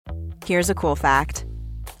Here's a cool fact.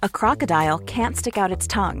 A crocodile can't stick out its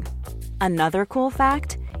tongue. Another cool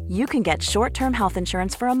fact, you can get short-term health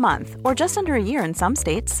insurance for a month or just under a year in some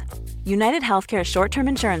states. United Healthcare short-term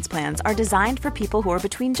insurance plans are designed for people who are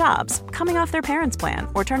between jobs, coming off their parents' plan,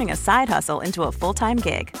 or turning a side hustle into a full-time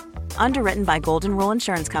gig. Underwritten by Golden Rule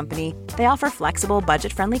Insurance Company, they offer flexible,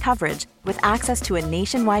 budget-friendly coverage with access to a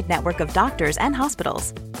nationwide network of doctors and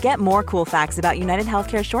hospitals. Get more cool facts about United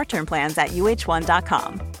Healthcare short-term plans at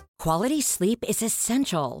uh1.com. Quality sleep is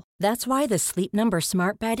essential. That's why the Sleep Number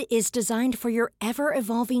Smart Bed is designed for your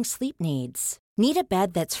ever-evolving sleep needs. Need a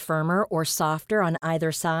bed that's firmer or softer on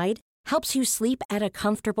either side? Helps you sleep at a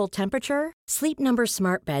comfortable temperature? Sleep Number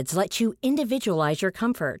Smart Beds let you individualize your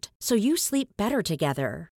comfort, so you sleep better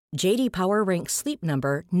together. J.D. Power ranks Sleep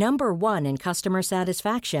Number number 1 in customer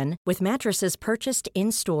satisfaction with mattresses purchased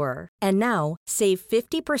in-store. And now, save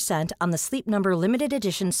 50% on the Sleep Number Limited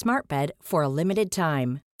Edition Smart Bed for a limited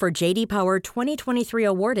time. For J.D. Power 2023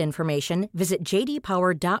 award information, visit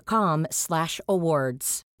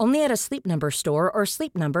jdpower.com/awards. Only at a Sleep Number store or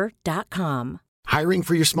sleepnumber.com. Hiring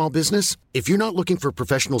for your small business? If you're not looking for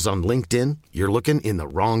professionals on LinkedIn, you're looking in the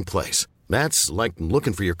wrong place. That's like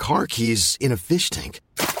looking for your car keys in a fish tank.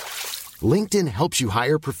 LinkedIn helps you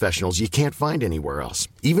hire professionals you can't find anywhere else,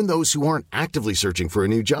 even those who aren't actively searching for a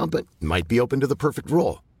new job but might be open to the perfect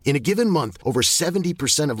role. In a given month, over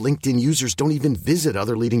 70% of LinkedIn users don't even visit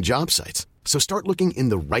other leading job sites. So start looking in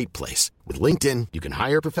the right place. With LinkedIn, you can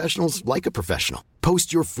hire professionals like a professional.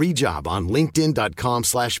 Post your free job on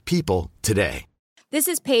linkedin.com/people today. This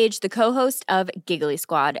is Paige, the co-host of Giggly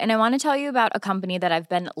Squad, and I want to tell you about a company that I've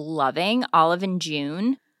been loving, Olive &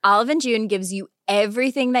 June. Olive & June gives you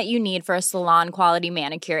everything that you need for a salon-quality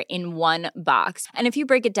manicure in one box. And if you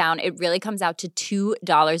break it down, it really comes out to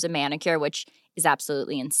 $2 a manicure, which is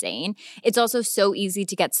absolutely insane. It's also so easy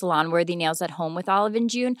to get salon-worthy nails at home with Olive &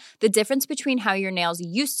 June. The difference between how your nails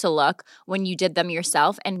used to look when you did them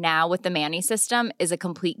yourself and now with the Mani system is a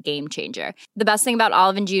complete game changer. The best thing about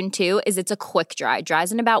Olive & June, too, is it's a quick dry.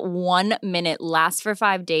 Dries in about 1 minute, lasts for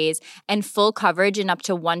 5 days, and full coverage in up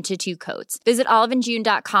to 1 to 2 coats. Visit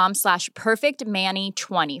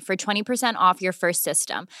oliveandjune.com/perfectmani20 for 20% off your first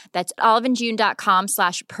system. That's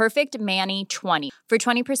oliveandjune.com/perfectmani20 for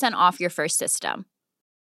 20% off your first system.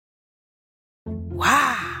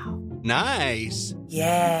 Wow. Nice.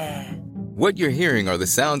 Yeah. What you're hearing are the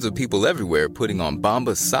sounds of people everywhere putting on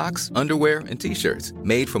Bombas socks, underwear, and T-shirts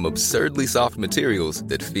made from absurdly soft materials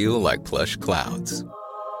that feel like plush clouds.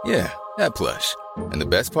 Yeah, that plush. And the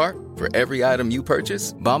best part? For every item you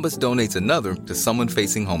purchase, Bombas donates another to someone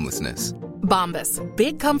facing homelessness. Bombas.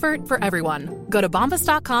 Big comfort for everyone. Go to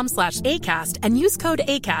bombas.com/ACAST and use code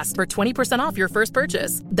ACAST for 20% off your first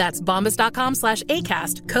purchase. That's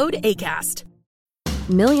bombas.com/ACAST. Code ACAST.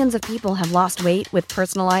 Millions of people have lost weight with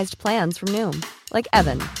personalized plans from Noom. Like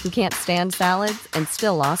Evan, who can't stand salads and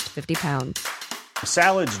still lost 50 pounds.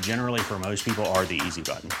 Salads generally for most people are the easy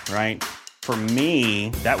button, right? For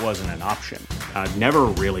me, that wasn't an option. I never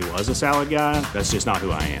really was a salad guy. That's just not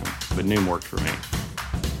who I am. But Noom worked for me.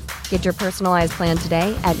 Get your personalized plan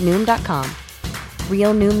today at Noom.com.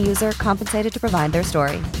 Real Noom user compensated to provide their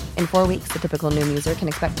story. In 4 weeks, the typical Noom user can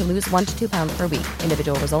expect to lose 1 to 2 pounds per week.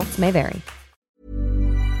 Individual results may vary.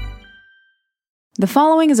 The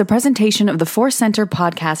following is a presentation of the Force Center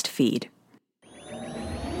podcast feed.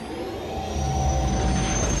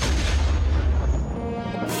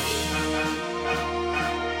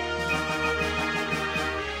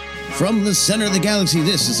 From the center of the galaxy,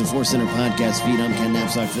 this is the Force Center podcast feed. I'm Ken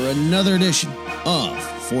Knapsack for another edition of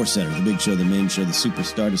Force Center, the big show, the main show, the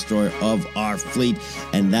superstar destroyer of our fleet.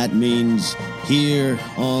 And that means here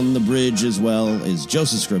on the bridge as well is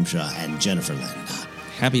Joseph Scrimshaw and Jennifer Lind.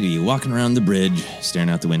 Happy to be walking around the bridge, staring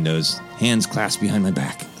out the windows, hands clasped behind my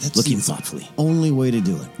back, looking thoughtfully. Only way to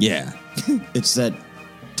do it. Yeah. It's that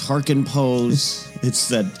Tarkin pose. It's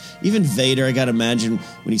that, even Vader, I gotta imagine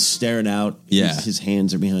when he's staring out, his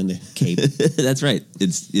hands are behind the cape. That's right.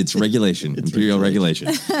 It's regulation, imperial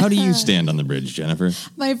regulation. How do you stand on the bridge, Jennifer?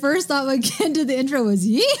 My first thought when Ken did the intro was,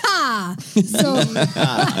 yeehaw! So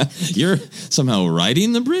you're somehow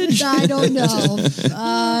riding the bridge? I don't know.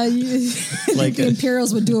 Like the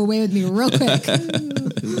Imperials would do away with me real quick.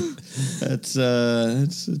 It's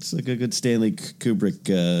like a good Stanley Kubrick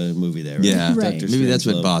movie there. Right? Yeah, right. Maybe that's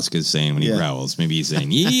what Bosk is saying when he growls. Maybe he's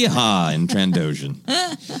saying "yeehaw" in Trandoshan.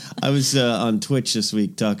 I was on Twitch this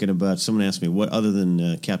week talking about. Someone asked me, "What other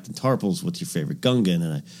than Captain Tarpals, what's your favorite Gungan?"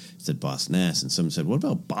 And I said Bosk Nass, and someone said, "What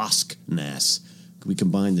about Bosk Nass?" we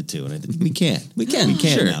combine the two? And I think we can. We can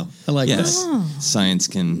sure. now. I like that. Science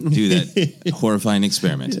can do that horrifying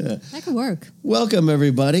experiment. Yeah. That could work. Welcome,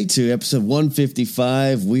 everybody, to episode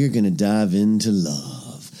 155. We are going to dive into love.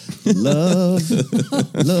 Love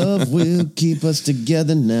will keep us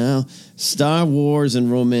together now. Star Wars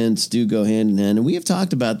and romance do go hand in hand, and we have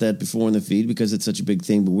talked about that before in the feed because it's such a big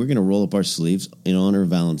thing, but we're going to roll up our sleeves in honor of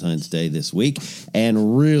Valentine's Day this week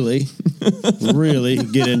and really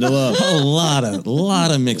get into love. A lot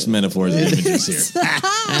of mixed metaphors and images here.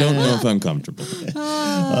 Don't know if I'm comfortable.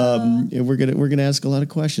 And we're gonna ask a lot of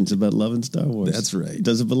questions about love and Star Wars. That's right.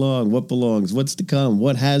 Does it belong? What belongs? What's to come?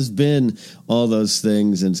 What has been? All those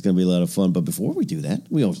things, and it's going to be a lot of fun. But before we do that,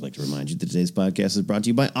 we always like to remind you that today's podcast is brought to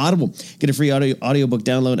you by Audible. Get a free audiobook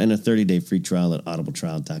download and a 30-day free trial at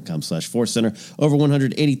audibletrial.com/ForceCenter. Over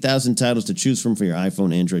 180,000 titles to choose from for your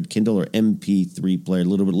iPhone, Android, Kindle, or MP3 player. A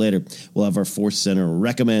little bit later, we'll have our Force Center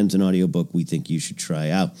recommends an audiobook we think you should try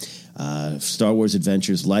out. Star Wars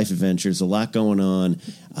adventures, life adventures, a lot going on.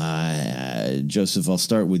 Joseph, I'll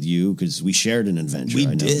start with you because we shared an adventure. We I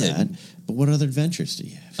know did. that. But what other adventures do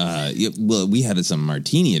you have? Well, we had some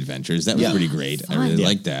martini adventures. That was pretty great. Fun. I really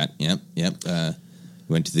liked that. Yep.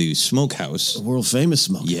 Went to the smokehouse. World famous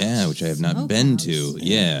smokehouse. Yeah, which I have not been to.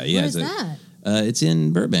 Yeah. Where's that? It's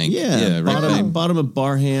in Burbank. Yeah, bottom of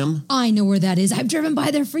Barham. I know where that is. I've driven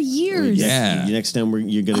by there for years. Yeah. Next time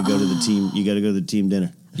you're going to go to the team. You got to go to the team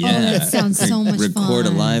dinner. Yeah, that sounds so much fun. Record a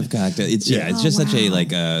live cocktail. It's just such a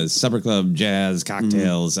wow. supper club jazz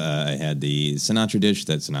cocktails. I had the Sinatra dish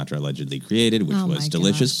that Sinatra allegedly created, which was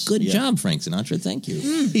delicious. Gosh. Good job, Frank Sinatra. Thank you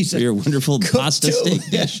He's for your wonderful pasta too. steak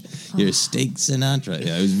dish. Your steak Sinatra.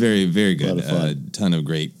 Yeah, it was very, very good. A lot of fun. Ton of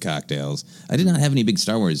great cocktails. I did not have any big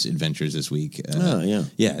Star Wars adventures this week. Yeah,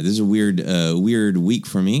 this is a weird week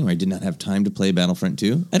for me where I did not have time to play Battlefront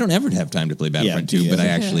 2. I don't ever have time to play Battlefront 2, but I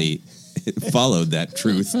actually followed that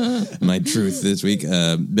truth, my truth this week.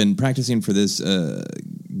 Been practicing for this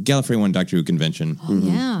Gallifrey 1 Doctor Who convention.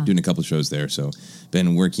 Doing a couple shows there. So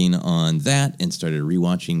been working on that and started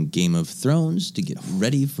rewatching Game of Thrones to get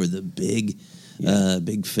ready for the big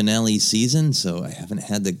finale season. So I haven't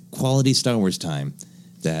had the quality Star Wars time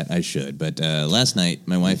that I should. But last night,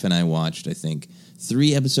 my wife and I watched, I think,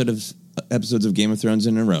 3 episodes of Game of Thrones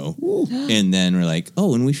in a row. And then we're like,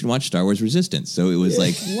 and we should watch Star Wars Resistance. So it was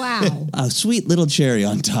like wow, a sweet little cherry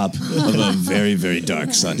on top of a very, very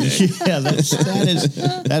dark Sunday. Yeah,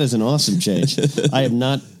 that is an awesome change. I have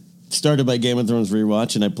not started my Game of Thrones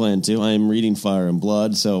rewatch, and I plan to. I am reading Fire and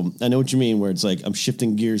Blood, so I know what you mean, where it's like I'm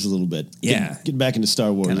shifting gears a little bit. Get back into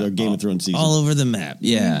Star Wars or Game of Thrones season. All over the map.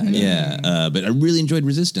 Yeah. But I really enjoyed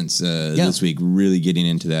Resistance this week, really getting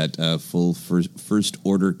into that full first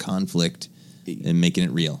order conflict and making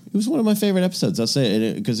it real. It was one of my favorite episodes, I'll say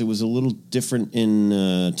it, because it was a little different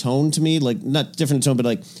in tone to me. Like, not different in tone, but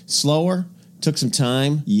like slower. Took some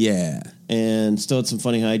time. Yeah. And still had some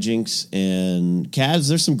funny hijinks. And Kaz,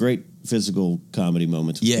 there's some great physical comedy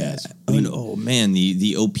moments with Kaz. Man,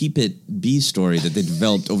 the Opipit B story that they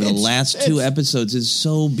developed over the last 2 episodes is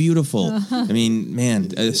so beautiful. I mean,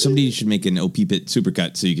 man, somebody should make an Opipit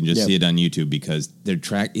supercut so you can just see it on YouTube, because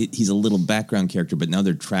he's a little background character, but now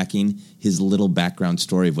they're tracking his little background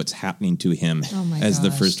story of what's happening to him as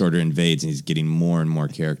the First Order invades, and he's getting more and more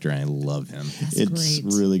character, and I love him. It's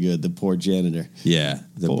great. Really good. The poor janitor. Yeah,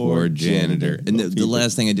 the poor janitor. And the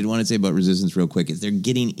last thing I did want to say about Resistance real quick is they're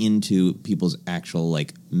getting into people's actual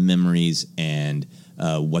memories and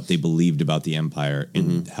what they believed about the Empire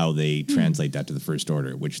and how they translate that to the First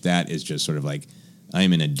Order, which that is just sort of like,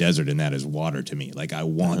 I'm in a desert and that is water to me. Like, I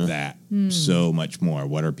want that so much more.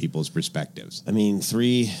 What are people's perspectives? I mean,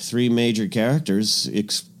 three major characters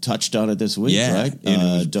touched on it this week, right?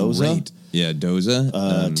 Doza. Great. Yeah, Doza.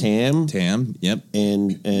 Tam, yep.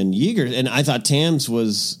 And Yeager. And I thought Tam's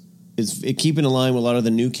is keeping in line with a lot of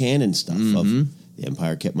the new canon stuff of the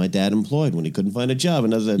Empire kept my dad employed when he couldn't find a job.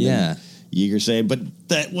 And Yeager saying, but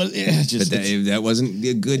that was that wasn't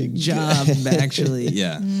a good job, actually.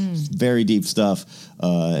 Yeah. Very deep stuff.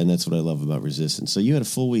 And that's what I love about Resistance. So you had a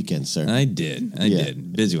full weekend, sir. I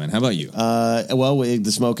did. Busy one. How about you?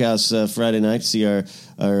 The Smokehouse Friday night, see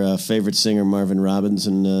our favorite singer, Marvin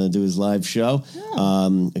Robinson, do his live show.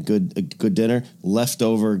 A good dinner.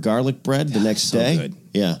 Leftover garlic bread the next day. Good.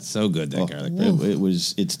 Yeah. So good, that garlic bread.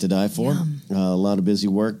 It's to die for. A lot of busy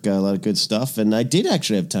work, a lot of good stuff. And I did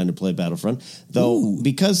actually have time to play Battlefront, though,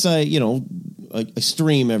 because I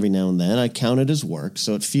stream every now and then. I count it as work,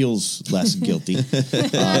 so it feels less guilty.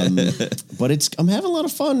 But I'm having a lot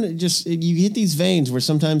of fun. Just you hit these veins where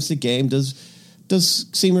sometimes the game does does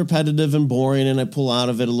seem repetitive and boring, and I pull out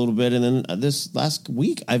of it a little bit. And then this last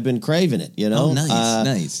week, I've been craving it, you know? Oh,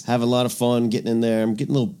 nice. Having a lot of fun getting in there. I'm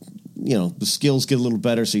getting a little, you know, the skills get a little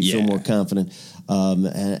better, so you feel more confident,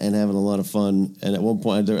 and having a lot of fun. And at one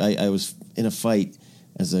point, I was in a fight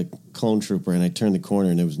as a clone trooper, and I turned the corner,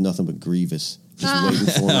 and there was nothing but Grievous just waiting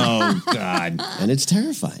for me. Oh, God. And it's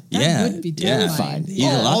terrifying. That would be terrifying. He's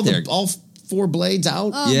a lot there. All 4 blades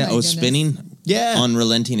out. Spinning. Yeah.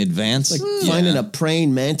 Unrelenting advance. Like finding a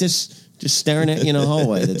praying mantis just staring at you in a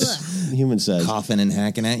hallway that's human size. Coughing and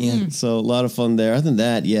hacking at you. So a lot of fun there. Other than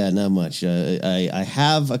that, not much. I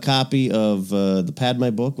have a copy of the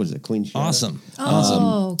Padme book. What is it? Queen Shadow.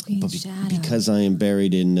 Awesome. Queen Shadow. Because I am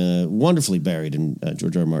wonderfully buried in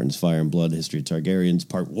George R. R. Martin's Fire and Blood, History of Targaryens,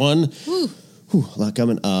 Part 1. A lot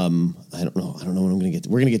coming. I don't know when I'm going to get to.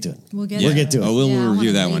 We're going to get to it. We'll get to it. Oh, we'll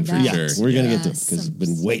review that one for sure. We're going to get to it because I've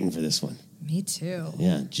been waiting for this one. Me too.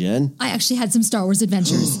 Yeah, Jen? I actually had some Star Wars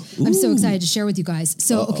adventures. I'm so excited to share with you guys.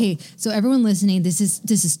 So, so everyone listening, this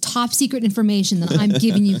is top secret information that I'm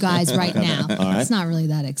giving you guys right now. All right. It's not really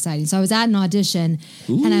that exciting. So I was at an audition,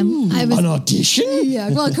 and I was an audition? Yeah,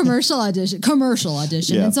 well, a commercial audition.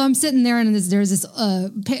 Yeah. And so I'm sitting there, and there's this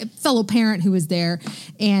fellow parent who was there,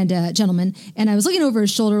 and gentleman, and I was looking over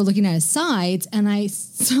his shoulder, looking at his sides, and I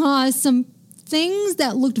saw some things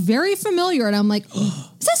that looked very familiar, and I'm like,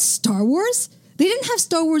 is that Star Wars? They didn't have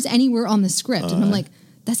Star Wars anywhere on the script, and I'm like,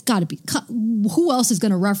 that's got to be, who else is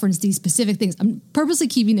going to reference these specific things? I'm purposely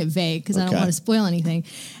keeping it vague because I don't want to spoil anything.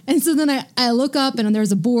 And so then I look up, and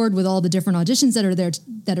there's a board with all the different auditions that are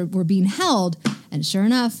there were being held, and sure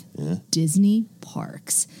enough, Disney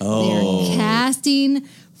Parks. They're casting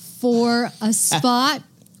for a spot.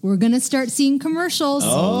 We're going to start seeing commercials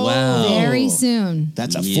very soon.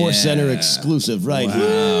 That's a Force Center exclusive right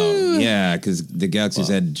here. Yeah, because the Galaxy's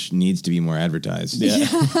Edge needs to be more advertised. Yeah.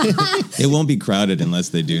 It won't be crowded unless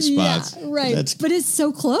they do spots. Yeah, right. But it's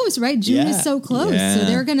so close, right? June is so close. Yeah. So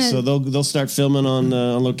they're going to... So they'll start filming on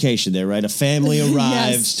location there, right? A family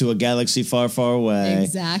arrives to a galaxy far, far away.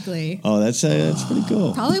 Exactly. Oh, that's pretty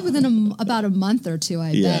cool. Probably within about a month or two,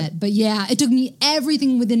 I bet. But yeah, it took me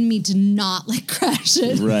everything within me to not crash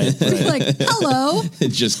it. Right. Like, hello.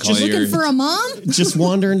 Just looking for a mom? Just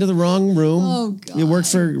wander into the wrong room. Oh, God. You work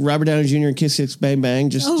for Robert Downey Jr. and Kiss Kiss Bang Bang.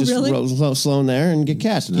 Just really? slow in there and get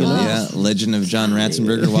cast. You know? Yeah, Legend of John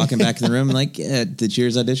Ratzenberger walking back in the room at the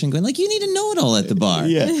Cheers audition going you need to know it all at the bar.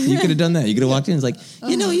 Yeah. You could have done that. You could have walked in and it's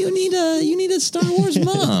you need a Star Wars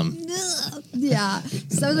mom. Yeah.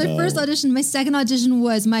 So that was my first audition. My second audition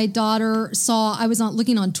was my daughter I was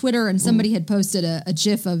looking on Twitter, and somebody had posted a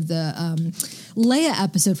GIF of the Leia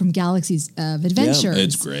episode from Galaxy's Adventures. Yeah,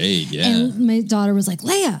 it's great. Yeah. And my daughter was like,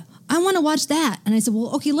 Leia, I want to watch that. And I said,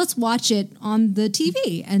 well, okay, let's watch it on the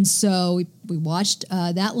TV. And so we watched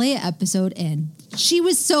that Leia episode, and she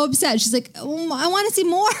was so upset. She's like, oh, I want to see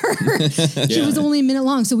more. She was only a minute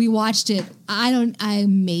long. So we watched it. I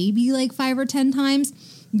maybe 5 or 10 times.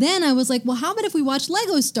 Then I was like, well, how about if we watch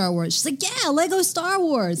Lego Star Wars? She's like, yeah, Lego Star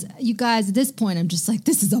Wars. You guys, at this point, I'm just like,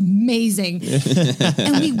 this is amazing.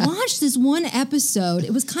 And we watched this one episode.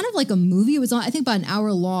 It was kind of like a movie. It was, I think, about an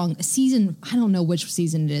hour long. A season, I don't know which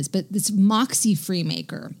season it is, but this Moxie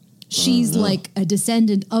Freemaker. She's like a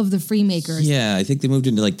descendant of the Freemakers. Yeah, I think they moved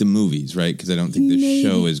into the movies, right? Because I don't think the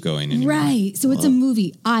show is going anymore. Right. So it's a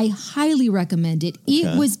movie. I highly recommend it. Okay.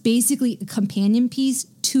 It was basically a companion piece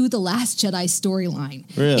to the Last Jedi storyline.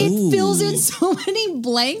 Really? It fills in so many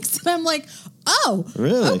blanks, and I'm like, oh,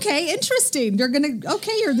 really? Okay, interesting. They're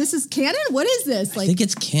or this is canon? What is this? I think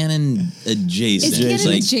it's canon adjacent. It's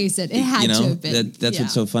canon adjacent. It had to have been. That's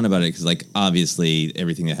what's so fun about it, because obviously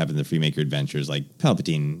everything that happened in the Freemaker Adventures,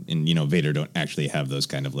 Palpatine and Vader don't actually have those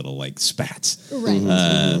kind of little spats.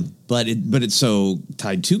 Right. But it's so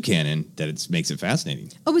tied to canon that it makes it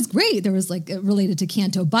fascinating. Oh, it was great. There was related to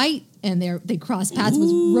Canto Bight, and they crossed paths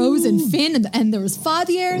with Rose and Finn, and there was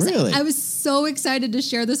Fathiers. Really? I was so excited to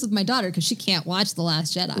share this with my daughter because she can't watch The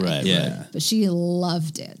Last Jedi. Right. Yeah. But she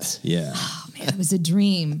loved it. Yeah. Oh man, it was a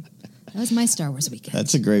dream. That was my Star Wars weekend.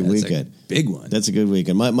 That's a great weekend. A big one. That's a good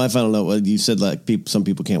weekend. My final note, you said some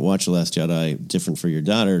people can't watch The Last Jedi, different for your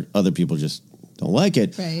daughter. Other people just don't like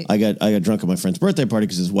it. Right. I got drunk at my friend's birthday party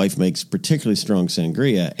because his wife makes particularly strong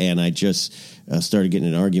sangria, and I just started getting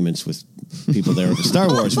in arguments with people there at the Star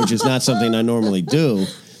Wars, which is not something I normally do.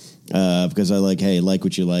 Because I like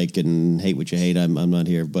what you like and hate what you hate. I'm not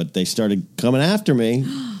here. But they started coming after me.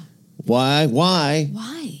 Why? Why?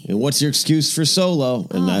 And what's your excuse for Solo?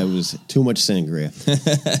 And I was too much sangria.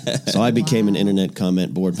 So I became an internet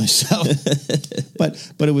comment board myself.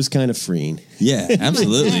 but it was kind of freeing. Yeah,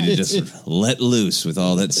 absolutely. To just let loose with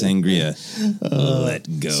all that sangria.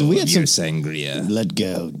 Let go so we had your sangria. Let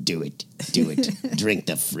go. Do it. Drink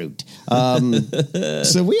the fruit.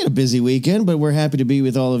 So we had a busy weekend, but we're happy to be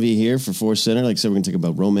with all of you here for Force Center. Like I said, we're going to talk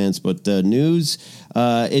about romance, but news.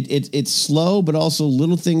 It's slow, but also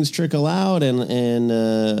little things trickle out, and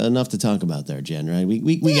enough to talk about there, Jen. Right?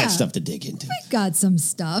 We got stuff to dig into. We got some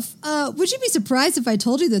stuff. Would you be surprised if I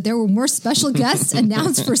told you that there were more special guests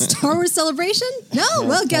announced for Star Wars Celebration? No?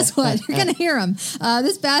 Well, guess what? You're going to hear them.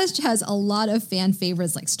 This batch has a lot of fan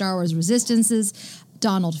favorites like Star Wars Resistance's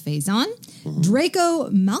Donald Faison, Draco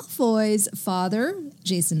Malfoy's father,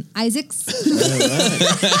 Jason Isaacs. Sorry,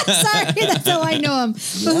 that's how I know him.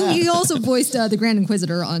 But he also voiced the Grand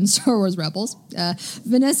Inquisitor on Star Wars Rebels.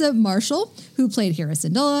 Vanessa Marshall, who played Hera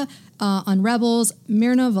Syndulla on Rebels.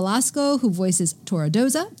 Myrna Velasco, who voices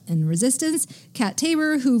Toradoza in Resistance. Kat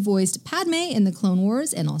Tabor, who voiced Padme in the Clone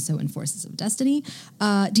Wars and also in Forces of Destiny.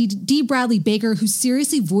 D. Bradley Baker, who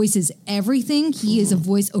seriously voices everything. He is a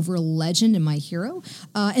voiceover legend and my hero.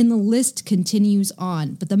 And the list continues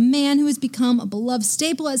on. But the man who has become a beloved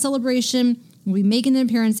staple at Celebration will be making an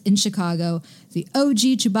appearance in Chicago. The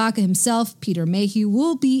OG Chewbacca himself, Peter Mayhew,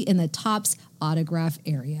 will be in the Topps autograph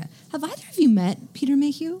area. Have either of you met Peter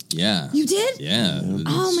Mayhew? Yeah. You did? Yeah.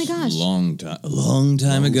 Oh my gosh. A long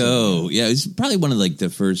time ago. Yeah, it's probably one of like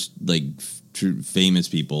the first like true famous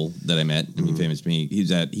people that I met. I mean, famous to me.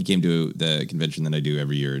 He came to the convention that I do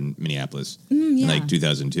every year in Minneapolis in like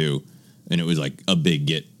 2002, and it was like a big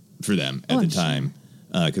get for them at the time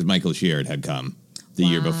because Michael Sheard had come the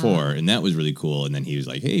year before, and that was really cool. And then he was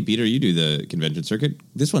like, "Hey, Peter, you do the convention circuit.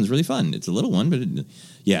 This one's really fun. It's a little one, but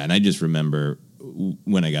yeah." And I just remember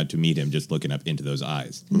when I got to meet him, just looking up into those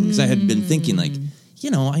eyes because I had been thinking like,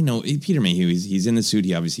 I know Peter Mayhew. He's in the suit.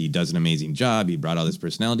 He obviously does an amazing job. He brought all this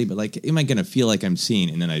personality, but like, am I going to feel like I'm seeing?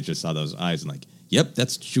 And then I just saw those eyes and like, yep,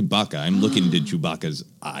 that's Chewbacca. I'm looking into Chewbacca's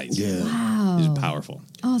eyes. Yeah. Wow. He's powerful.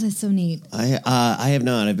 Oh, that's so neat. I have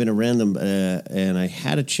not. I've been around them, and I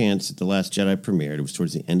had a chance at the Last Jedi premiere. It was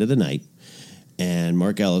towards the end of the night, and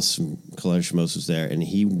Mark Ellis from Collider Shemos was there, and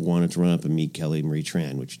he wanted to run up and meet Kelly Marie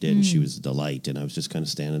Tran, which he did, and she was a delight. And I was just kind of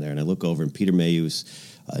standing there, and I look over, and Peter Mayhew's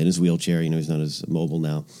in his wheelchair. He's not as mobile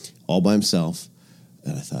now, all by himself.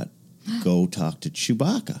 And I thought, go talk to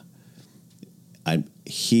Chewbacca.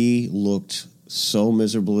 He looked so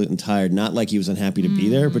miserable and tired, not like he was unhappy to be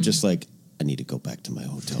there, but just like, I need to go back to my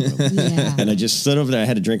hotel room. And I just stood over there. I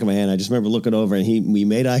had a drink in my hand. I just remember looking over, and we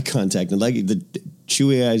made eye contact, and like the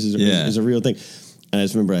chewy eyes is a real thing. And I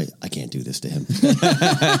just remember, I can't do this to him.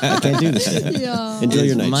 I can't do this to him. Yeah. Enjoy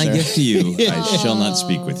your night, my sir. gift to you. I shall not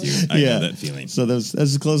speak with you. I know that feeling. So that's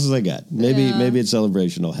as close as I got. Maybe at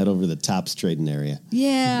Celebration, I'll head over to the Topps trading area.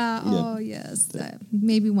 Yeah. Oh, yes.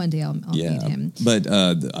 Maybe one day I'll meet him. But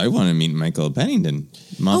I want to meet Michael Pennington,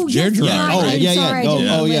 Moff Gergerard.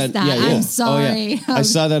 I'm sorry. I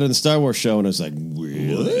saw that in the Star Wars show, and I was like,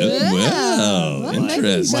 really? Wow.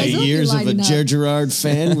 Interesting. My years of a Gergerard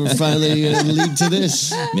fan were finally lead to this.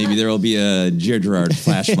 Maybe there will be a Gergerard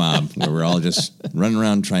flash mob where we're all just running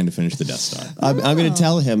around trying to finish the Death Star. I'm going to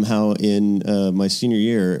tell him how in my senior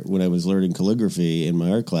year, when I was learning calligraphy in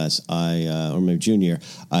my art class, or my junior,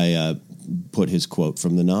 I put his quote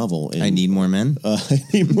from the novel. I need more men? I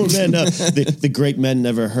need more men. The great men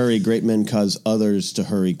never hurry. Great men cause others to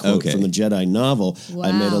hurry. Quote from the Jedi novel. Wow.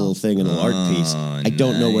 I made a little thing, a little art piece. I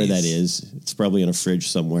don't know where that is. It's probably in a fridge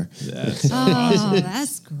somewhere. That's awesome.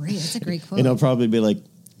 That's great. That's a great quote. And I'll probably be like,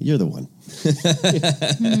 you're the one.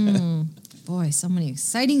 Boy, so many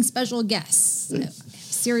exciting special guests.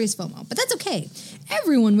 Serious FOMO. But that's okay.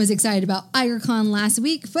 Everyone was excited about IgerCon last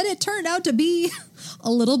week, but it turned out to be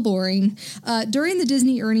a little boring. During the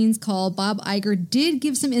Disney earnings call, Bob Iger did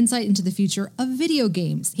give some insight into the future of video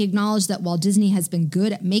games. He acknowledged that while Disney has been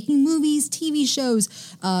good at making movies, TV shows,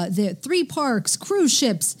 the 3 parks, cruise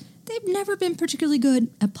ships, they've never been particularly good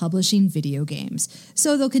at publishing video games.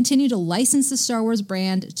 So they'll continue to license the Star Wars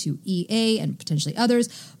brand to EA and potentially others,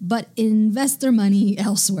 but invest their money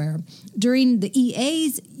elsewhere. During the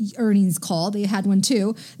EA's earnings call, they had one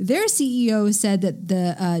too, their CEO said that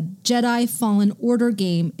the Jedi Fallen Order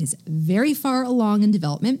game is very far along in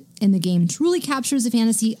development, and the game truly captures the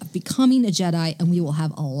fantasy of becoming a Jedi, and we will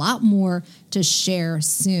have a lot more to share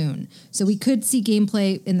soon. So we could see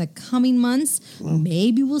gameplay in the coming months.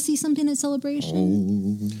 Maybe we'll see something at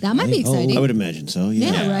Celebration. That might be exciting. I would imagine so,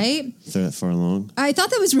 yeah. Yeah, right? that far along. I thought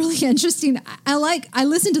that was really interesting. I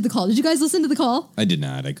listened to the call. Did you guys listen to the call? I did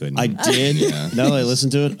not. I couldn't. I did. Yeah. Now that I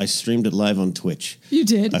listened to it, I streamed it live on Twitch. You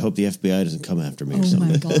did? I hope the FBI doesn't come after me. Oh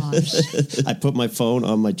my gosh. I put my phone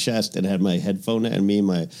on my chest and had my headphone, and me and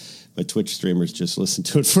my Twitch streamers just listened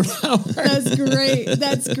to it for an hour. That's great.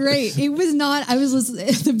 That's great. It was not, I was listening,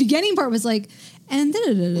 the beginning part was like, and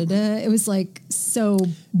it was like so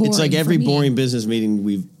boring. It's like every boring business meeting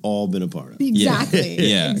we've all been a part of. Exactly.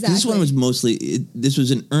 Yeah. Exactly. This one was mostly, this was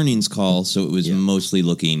an earnings call, so it was mostly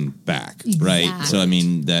looking back, right? So, I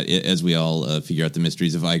mean, that as we all figure out the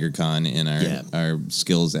mysteries of IgerCon and our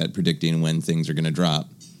skills at predicting when things are going to drop,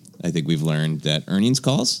 I think we've learned that earnings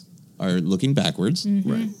calls are looking backwards,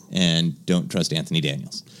 right? And don't trust Anthony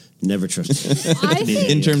Daniels. Never trust him.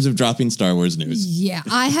 In terms of dropping Star Wars news. Yeah,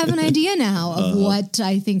 I have an idea now of what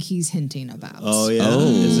I think he's hinting about. Oh, yeah.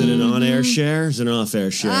 Is it an on-air share? Is it an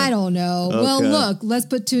off-air share? I don't know. Okay. Well, look, let's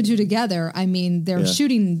put two and two together. I mean, they're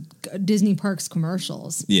shooting Disney Parks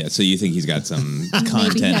commercials. Yeah, so you think he's got some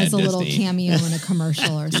content Maybe he has at a little Disney. cameo in a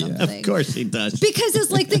commercial or something. Of course he does. Because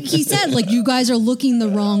it's like he said, like, you guys are looking the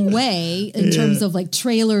wrong way in terms of like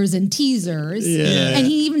trailers and teasers. Yeah. And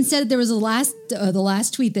he even said there was the last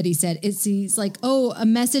tweet that he said, he's like, a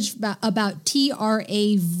message about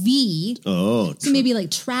TRAV. Oh. So maybe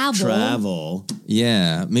like travel.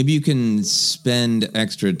 Yeah, maybe you can spend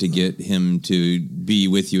extra to get him to be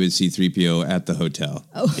with you at C-3PO at the hotel.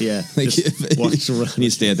 Oh. Yeah. Like walks around. When you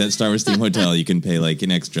stay at that Star Wars themed hotel, you can pay like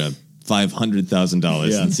an extra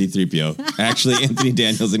 $500,000 in C-3PO. Actually, Anthony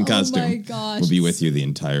Daniels in costume my gosh. will be with you the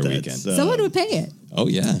entire weekend. Someone would pay it. Oh,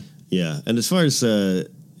 yeah. Yeah. And as far as,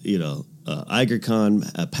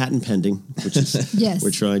 IgerCon patent pending, which is yes.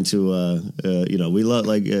 we're trying to we love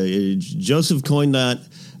Joseph coined that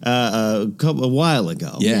a while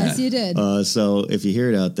ago. Yeah. Yes, you did. So if you hear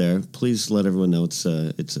it out there, please let everyone know it's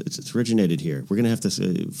originated here. We're gonna have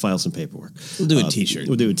to file some paperwork. We'll do a T-shirt.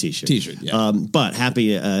 We'll do a T-shirt. T-shirt. Yeah. But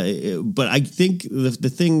happy. But I think the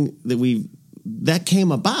thing that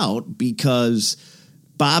came about because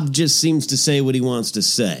Bob just seems to say what he wants to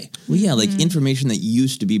say. Well, yeah, like information that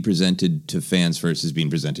used to be presented to fans first is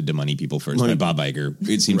being presented to money people first by Bob Iger.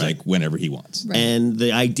 It seems like whenever he wants. Right. And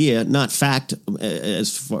the idea, not fact,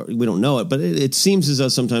 as far we don't know it, but it seems as though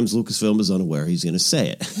sometimes Lucasfilm is unaware he's going to say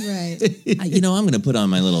it. Right. I'm going to put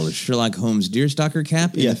on my little Sherlock Holmes deerstalker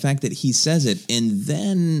cap in the fact that he says it, and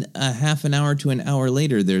then a half an hour to an hour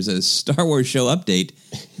later, there's a Star Wars show update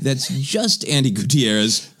that's just Andy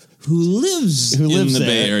Gutierrez, who lives in the there,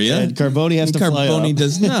 Bay Area. And Carboni has to fly up. Carboni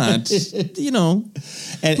does not.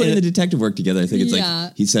 Putting the detective work together, I think it's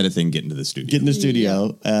like he said a thing, get into the studio. Get in the studio.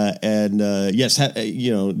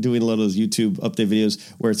 Doing a lot of those YouTube update videos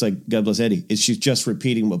where it's like, God bless Eddie, she's just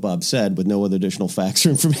repeating what Bob said with no other additional facts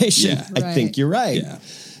or information. Yeah. I think you're right. Yeah.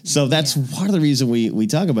 So that's part of the reason we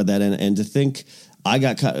talk about that. And to think I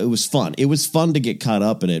got caught, it was fun. It was fun to get caught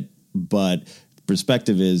up in it, but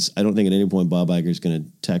perspective is, I don't think at any point Bob Iger is going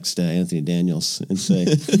to text Anthony Daniels and say,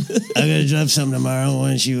 "I'm going to drop something tomorrow. Why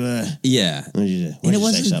don't you?"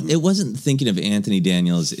 It wasn't thinking of Anthony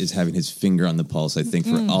Daniels as having his finger on the pulse. I think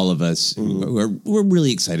for all of us, we're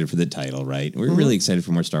really excited for the title, right? We're really excited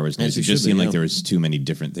for more Star Wars news. It just seemed like there was too many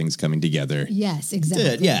different things coming together. Yes,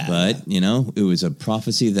 exactly. Yeah, but it was a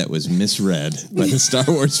prophecy that was misread by the Star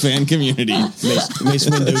Wars fan community. Mace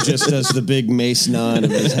Windu just does the big Mace nod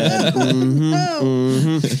of his head.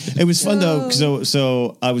 It was fun though.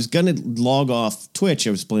 So I was gonna log off Twitch.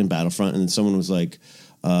 I was playing Battlefront, and someone was like,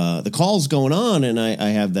 "The call's going on," and I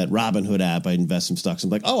have that Robinhood app. I invest some stocks. I'm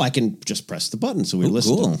like, "Oh, I can just press the button." So we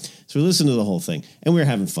listened. So we listened to the whole thing, and we were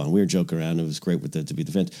having fun. We were joking around. It was great to be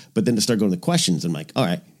the fans. But then to start going to the questions, I'm like, "All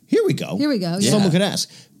right, here we go. Someone could ask."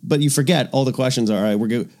 But you forget all the questions are, all right, we're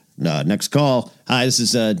good. Next call. Hi, this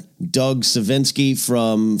is Doug Savinsky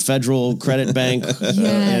from Federal Credit Bank.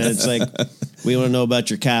 And it's like, we want to know about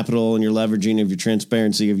your capital and your leveraging of your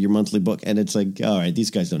transparency of your monthly book. And it's like, all right,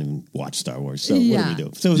 these guys don't even watch Star Wars. So what do we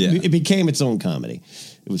do? So it became its own comedy.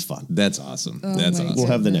 It was fun. That's awesome. That's awesome. We'll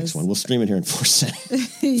have the next one. We'll stream it here in 4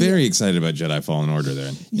 seconds. Very excited about Jedi Fallen Order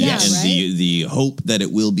then. Yeah, and right? the hope that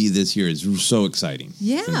it will be this year is so exciting.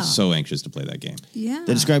 Yeah. I'm so anxious to play that game. Yeah.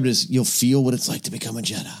 They described it as, you'll feel what it's like to become a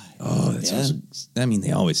Jedi. Oh, that's awesome. I mean,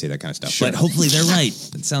 they always say that kind of stuff. Sure. But hopefully they're right.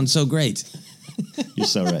 It sounds so great. You're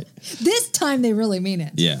so right. This time they really mean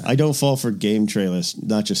it. Yeah. I don't fall for game trailers,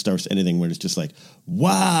 not just Star Wars, anything where it's just like,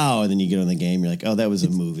 wow, and then you get on the game, you're like, oh, that was a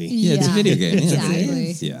movie. Yeah, it's a video game.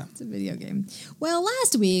 Exactly. Yeah. It's a video game. Well,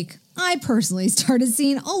 last week, I personally started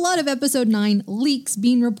seeing a lot of Episode 9 leaks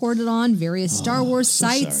being reported on various Star Wars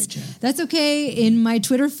sites. Sorry, Jen. That's okay. In my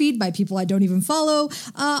Twitter feed by people I don't even follow,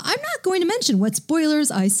 I'm not going to mention what spoilers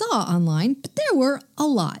I saw online, but there were a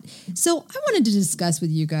lot. So I wanted to discuss with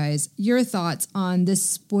you guys your thoughts on this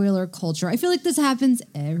spoiler culture. I feel like this happens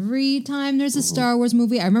every time there's a Star Wars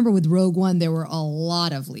movie. I remember with Rogue One, there were a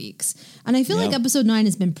lot of leaks. And I feel like Episode 9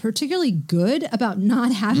 has been particularly good about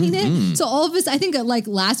not having it. So all of us, I think like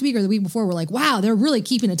last week or the week before, we're like, wow, they're really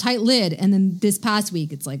keeping a tight lid. And then this past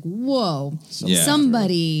week, it's like, whoa,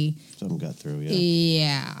 somebody. Something got through,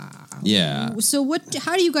 Yeah. So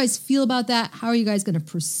how do you guys feel about that? How are you guys going to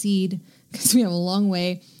proceed? Because we have a long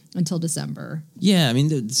way until December. Yeah, I mean,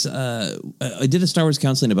 I did a Star Wars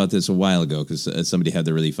counseling about this a while ago because somebody had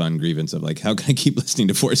the really fun grievance of like, how can I keep listening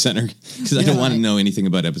to Force Center? Because I don't want to know anything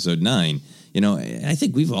about Episode 9. You know, I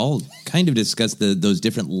think we've all kind of discussed those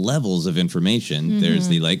different levels of information. There's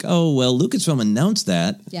the like, oh, well, Lucasfilm announced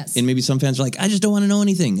that. Yes. And maybe some fans are like, I just don't want to know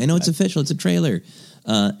anything. I know it's official. It's a trailer.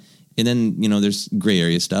 And then, you know, there's gray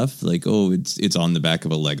area stuff like, oh, it's on the back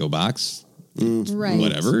of a Lego box. Right.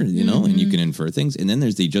 Whatever, you know, and you can infer things. And then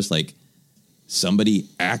there's the just like somebody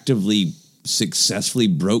actively successfully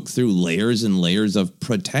broke through layers and layers of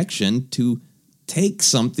protection to take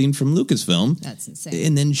something from Lucasfilm. That's insane.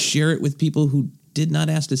 And then share it with people who did not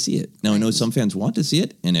ask to see it. Now, I know some fans want to see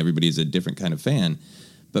it, and everybody's a different kind of fan.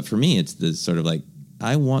 But for me, it's the sort of like,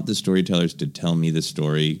 I want the storytellers to tell me the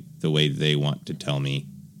story the way they want to tell me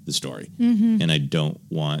the story. And I don't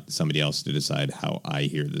want somebody else to decide how I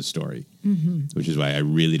hear the story, which is why I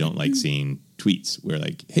really don't like seeing tweets where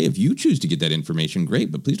like, hey, if you choose to get that information,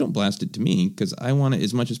 great, but please don't blast it to me because I want it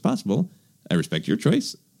as much as possible. I respect your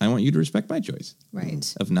choice. I want you to respect my choice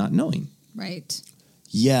of not knowing. Right.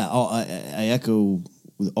 Yeah, I echo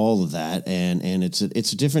with all of that, and it's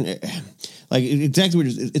a different, like exactly what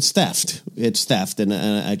it's theft. It's theft, and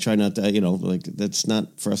I try not to, you know, like that's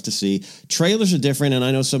not for us to see. Trailers are different, and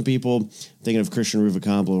I know some people, thinking of Christian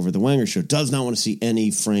Ruvacampo over the Wenger Show, does not want to see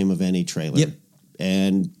any frame of any trailer. Yep.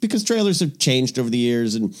 And because trailers have changed over the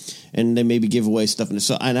years, and they maybe give away stuff,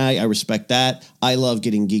 and I respect that. I love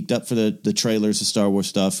getting geeked up for the trailers, the Star Wars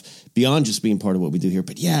stuff, beyond just being part of what we do here.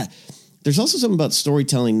 But yeah, there's also something about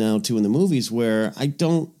storytelling now too in the movies where I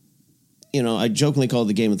don't, you know, I jokingly call it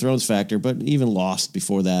the Game of Thrones factor, but even Lost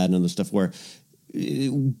before that and other stuff where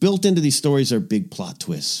built into these stories are big plot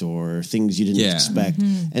twists or things you didn't expect.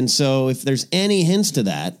 And so if there's any hints to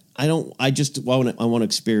that, I want to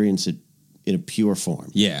experience it in a pure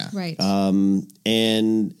form. Yeah. Right.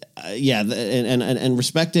 And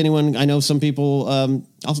respect anyone. I know some people,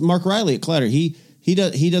 Mark Riley at Clutter, he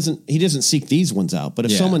doesn't seek these ones out, but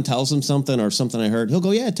if someone tells him something or something I heard, he'll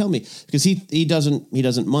go, yeah, tell me, because he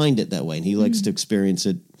doesn't mind it that way, and he likes to experience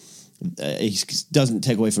it. He doesn't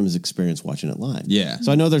take away from his experience watching it live. Yeah.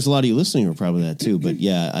 So I know there's a lot of you listening who are probably that too, but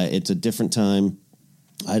it's a different time.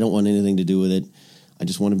 I don't want anything to do with it. I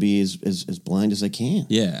just want to be as blind as I can.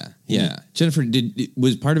 Yeah. Jennifer,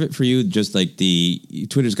 was part of it for you just like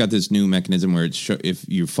Twitter's got this new mechanism where it's if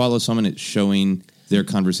you follow someone, it's showing their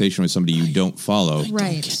conversation with somebody you don't follow.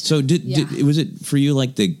 Right. So was it for you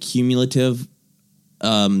like the cumulative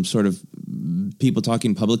sort of people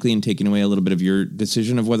talking publicly and taking away a little bit of your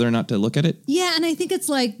decision of whether or not to look at it? Yeah, and I think it's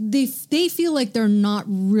like they feel like they're not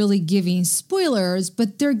really giving spoilers,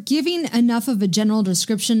 but they're giving enough of a general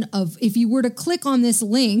description of if you were to click on this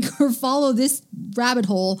link or follow this rabbit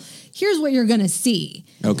hole, here's what you're going to see.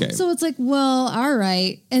 Okay. So it's like, well, all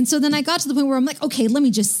right. And so then I got to the point where I'm like, okay, let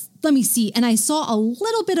me see. And I saw a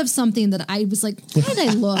little bit of something that I was like, why did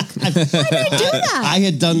I look? Why did I do that? I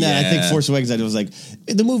had done that. I think Force Awakens, I was like,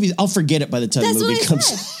 the movie, I'll forget it by the time the movie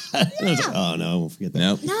comes. I was like, oh no, I won't forget that.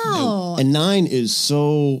 Nope. No. And 9 is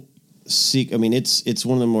so I mean, it's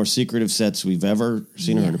one of the more secretive sets we've ever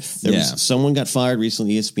seen or heard of. Someone got fired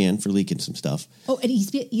recently, ESPN, for leaking some stuff. Oh, at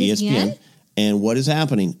ESPN? And what is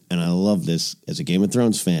happening, and I love this as a Game of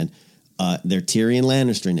Thrones fan, they're Tyrion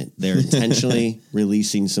Lannister in it. They're intentionally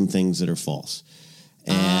releasing some things that are false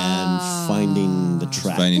and finding the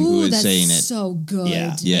trap. Finding who is saying it. So good.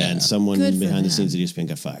 Yeah. And someone Good behind the scenes at ESPN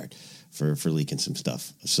got fired for leaking some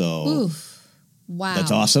stuff. So oof. Wow.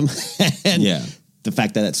 That's awesome. And the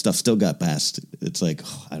fact that stuff still got passed, it's like,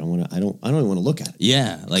 I don't even want to look at it.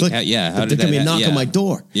 Yeah. Like, how did there could be a knock on my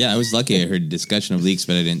door. Yeah. I was lucky. I heard discussion of leaks,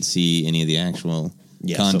 but I didn't see any of the actual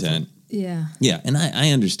content. Yeah. Yeah, and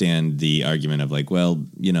I understand the argument of like, well,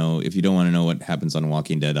 you know, if you don't want to know what happens on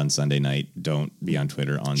Walking Dead on Sunday night, don't be on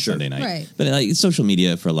Twitter on Sunday night. Right. But like, social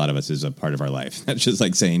media for a lot of us is a part of our life. That's just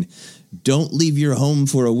like saying, don't leave your home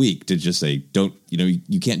for a week, to just say, don't, you know,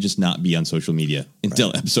 you can't just not be on social media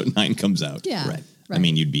until episode 9 comes out. Yeah. Right. I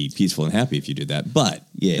mean, you'd be peaceful and happy if you did that, but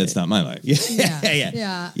that's not my life.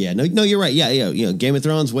 Yeah. No, you're right. Yeah. You know, Game of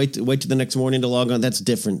Thrones. Wait till the next morning to log on. That's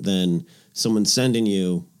different than someone sending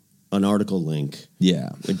you an article link.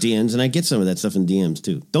 Yeah, with DMs, and I get some of that stuff in DMs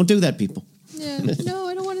too. Don't do that, people. Yeah. No,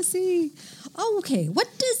 I don't want to see. Oh, okay. What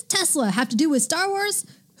does Tesla have to do with Star Wars?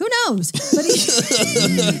 Who knows?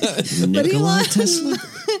 But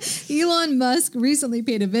Elon Musk recently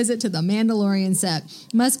paid a visit to the Mandalorian set.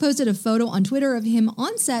 Musk posted a photo on Twitter of him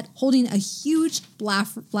on set holding a huge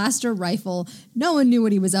blaster rifle. No one knew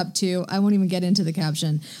what he was up to. I won't even get into the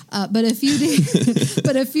caption. But a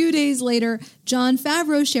few days later, Jon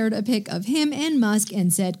Favreau shared a pic of him and Musk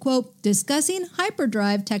and said, quote, discussing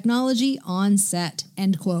hyperdrive technology on set,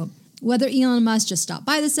 end quote. Whether Elon Musk just stopped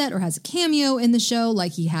by the set or has a cameo in the show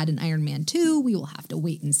like he had in Iron Man 2, we will have to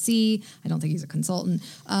wait and see. I don't think he's a consultant.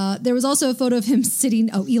 There was also a photo of him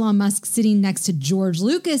Elon Musk sitting next to George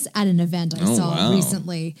Lucas at an event I saw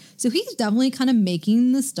recently. So he's definitely kind of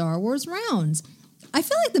making the Star Wars rounds. I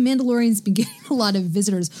feel like The Mandalorian's been getting a lot of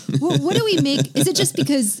visitors. What do we make? Is it just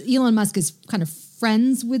because Elon Musk is kind of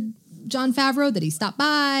friends with Jon Favreau that he stopped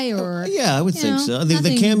by, or yeah, I would think so.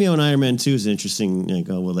 The cameo in Iron Man 2 is interesting. Like,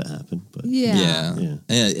 oh, will that happen? But yeah.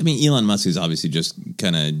 I mean, Elon Musk is obviously just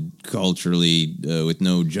kind of culturally, with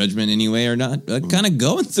no judgment anyway, or not, kind of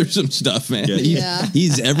going through some stuff, man.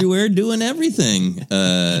 He's everywhere doing everything,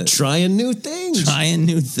 trying new things.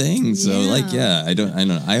 So, I don't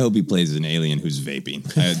know. I hope he plays an alien who's vaping.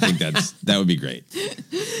 I think that would be great.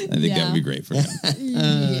 I think that would be great for him.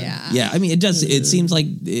 Yeah. I mean, it does. It seems like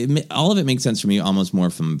all of it makes sense for me, almost more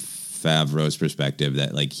from Favreau's perspective,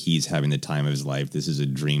 that like he's having the time of his life. This is a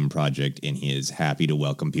dream project, and he is happy to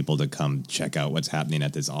welcome people to come check out what's happening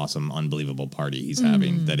at this awesome, unbelievable party he's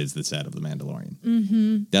having. That is the set of The Mandalorian.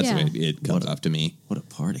 Mm-hmm. That's the way it comes off to me. What a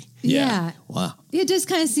party! Yeah. Wow. It does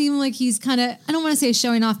kind of seem like he's kind of, I don't want to say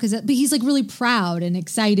showing off, but he's like really proud and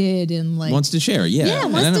excited and like wants to share. Yeah,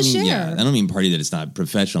 wants to share. Yeah, I don't mean party that it's not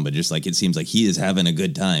professional, but just like it seems like he is having a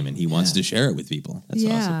good time and he wants to share it with people. That's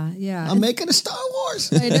awesome. Yeah. I'm making a Star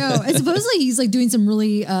Wars. I know. And supposedly he's like doing some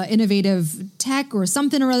really innovative tech or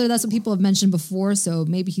something or other. That's what people have mentioned before. So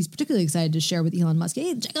maybe he's particularly excited to share with Elon Musk.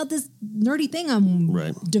 Hey, check out this nerdy thing I'm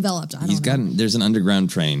developed. There's an underground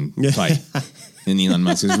train fight. And Elon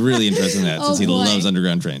Musk is really interested in that since he loves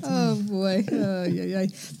underground trains. Oh, boy. Taika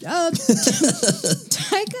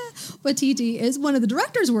Waititi is one of the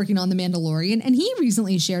directors working on The Mandalorian, and he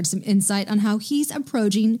recently shared some insight on how he's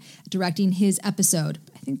approaching directing his episode.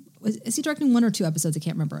 I think, is he directing 1 or 2 episodes? I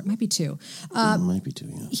can't remember. It might be 2. It might be 2,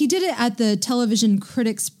 yeah. He did it at the Television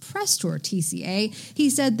Critics Press Tour, TCA. He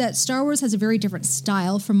said that Star Wars has a very different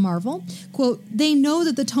style from Marvel. Quote, they know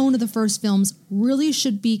that the tone of the first films really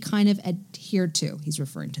should be kind of adhered to. He's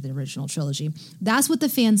referring to the original trilogy. That's what the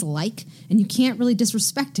fans like, and you can't really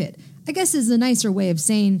disrespect it. I guess is a nicer way of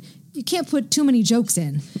saying you can't put too many jokes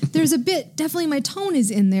in. There's a bit, definitely my tone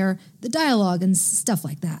is in there, the dialogue and stuff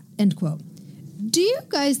like that, end quote. Do you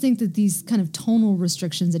guys think that these kind of tonal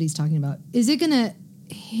restrictions that he's talking about, is it going to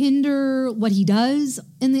hinder what he does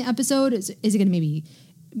in the episode? Is it going to maybe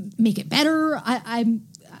make it better? I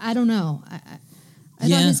don't know. I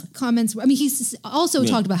thought his comments, I mean, he's also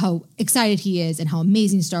talked about how excited he is and how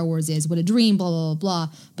amazing Star Wars is, what a dream, blah, blah, blah,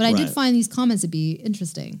 blah. But I did find these comments to be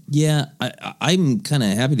interesting. Yeah, I'm kind of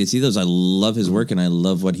happy to see those. I love his work and I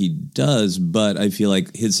love what he does, but I feel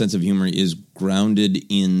like his sense of humor is grounded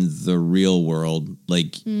in the real world.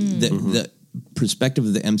 Like the perspective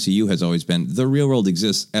of the MCU has always been the real world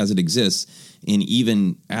exists as it exists, and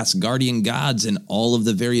even Asgardian gods and all of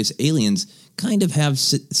the various aliens kind of have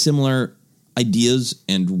similar ideas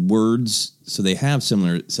and words, so they have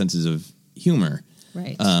similar senses of humor.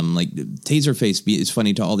 Right. Like Taserface is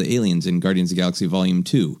funny to all the aliens in Guardians of the Galaxy Volume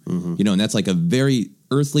 2. You know, and that's like a very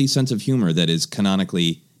earthly sense of humor that is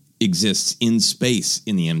canonically exists in space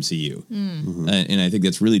in the MCU. And I think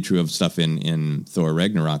that's really true of stuff in Thor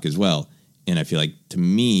Ragnarok as well. And I feel like, to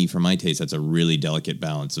me, for my taste, that's a really delicate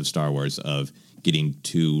balance of Star Wars of getting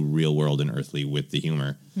too real world and earthly with the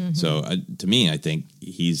humor. So to me, I think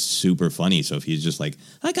he's super funny. So if he's just like,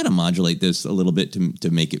 I got to modulate this a little bit to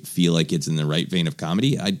make it feel like it's in the right vein of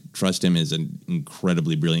comedy, I trust him as an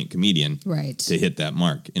incredibly brilliant comedian to hit that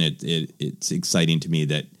mark. And it's exciting to me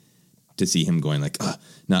that to see him going like,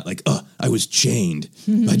 not like, I was chained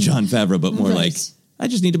by Jon Favreau, but more like, I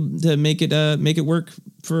just need to make it work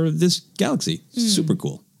for this galaxy. Super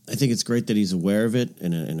cool. I think it's great that he's aware of it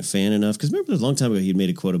and a fan enough. Because remember, a long time ago, he made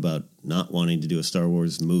a quote about not wanting to do a Star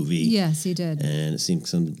Wars movie. Yes, he did. And it seemed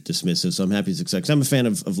some dismissive. So I'm happy he's excited. 'Cause I'm a fan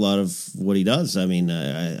of a lot of what he does. I mean,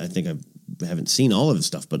 I think I haven't seen all of his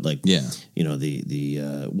stuff, but the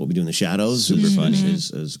What We Do in the Shadows Super funny.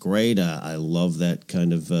 is great. I love that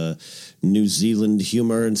kind of New Zealand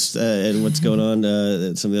humor and what's going on.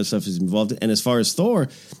 Some of that stuff is involved in. And as far as Thor,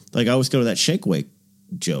 I always go to that Shake Weight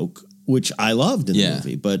joke, which I loved in the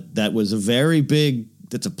movie, but that was a very big.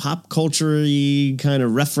 That's a pop culture-y kind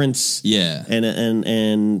of reference. Yeah,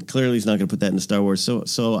 and clearly he's not going to put that in Star Wars.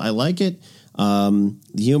 So I like it. The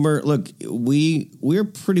humor. Look, we're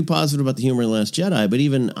pretty positive about the humor in The Last Jedi, but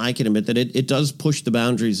even I can admit that it does push the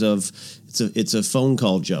boundaries of it's a phone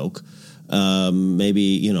call joke.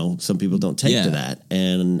 Maybe some people don't take to that,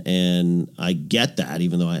 and I get that.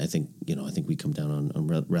 Even though I think we come down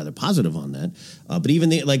on rather positive on that. But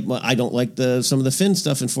even I don't like some of the Finn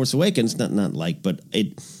stuff in Force Awakens. But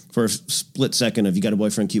it for a split second of you got a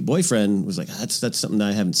boyfriend, cute boyfriend was like that's something that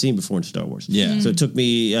I haven't seen before in Star Wars. Yeah. So it took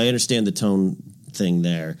me. I understand the tone thing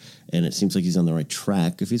there, and it seems like he's on the right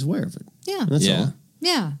track if he's aware of it. Yeah. That's all.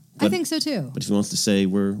 Yeah. I think so too. But if he wants to say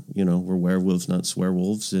we're werewolves, not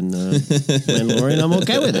swearwolves, and Mandalorian, I'm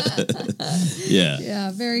okay with it.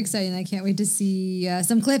 Yeah, very exciting. I can't wait to see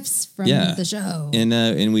some clips from the show.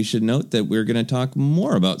 And we should note that we're going to talk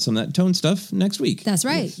more about some of that tone stuff next week. That's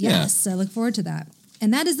right. Yes, I look forward to that.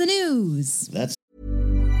 And that is the news.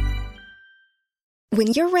 When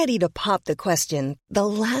you're ready to pop the question, the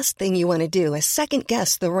last thing you want to do is second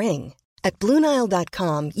guess the ring. At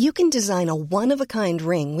BlueNile.com, you can design a one-of-a-kind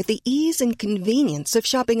ring with the ease and convenience of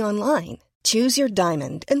shopping online. Choose your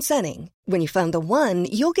diamond and setting. When you find the one,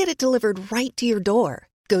 you'll get it delivered right to your door.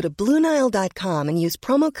 Go to BlueNile.com and use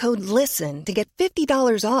promo code LISTEN to get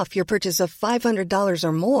 $50 off your purchase of $500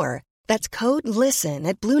 or more. That's code LISTEN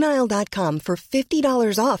at BlueNile.com for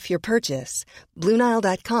 $50 off your purchase.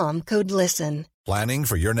 BlueNile.com, code LISTEN. Planning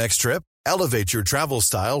for your next trip? Elevate your travel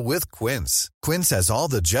style with Quince. Quince has all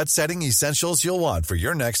the jet-setting essentials you'll want for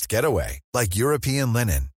your next getaway, like European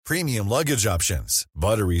linen, premium luggage options,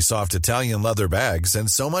 buttery soft Italian leather bags, and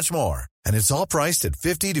so much more. And it's all priced at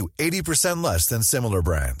 50 to 80% less than similar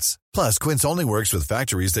brands. Plus, Quince only works with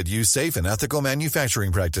factories that use safe and ethical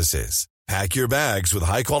manufacturing practices. Pack your bags with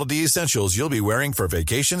high-quality essentials you'll be wearing for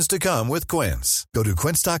vacations to come with Quince. Go to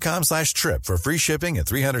quince.com/trip for free shipping and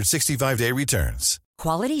 365-day returns.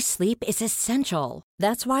 Quality sleep is essential.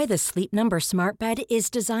 That's why the Sleep Number Smart Bed is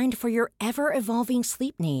designed for your ever-evolving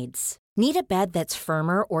sleep needs. Need a bed that's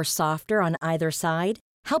firmer or softer on either side?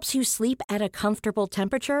 Helps you sleep at a comfortable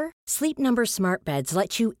temperature? Sleep Number Smart Beds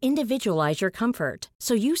let you individualize your comfort,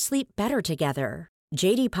 so you sleep better together.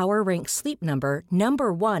 J.D. Power ranks Sleep Number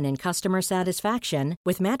number 1 in customer satisfaction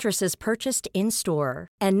with mattresses purchased in-store.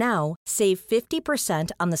 And now, save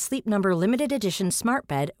 50% on the Sleep Number Limited Edition Smart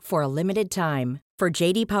Bed for a limited time. For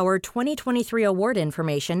J.D. Power 2023 award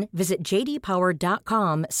information, visit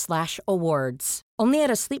jdpower.com/awards. Only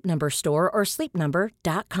at a Sleep Number store or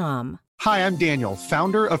sleepnumber.com. Hi, I'm Daniel,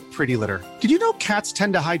 founder of Pretty Litter. Did you know cats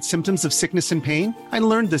tend to hide symptoms of sickness and pain? I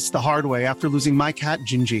learned this the hard way after losing my cat,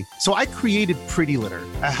 Gingy. So I created Pretty Litter,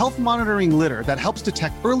 a health monitoring litter that helps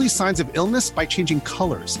detect early signs of illness by changing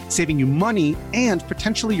colors, saving you money and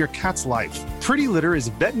potentially your cat's life. Pretty Litter is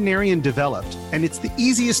veterinarian developed, and it's the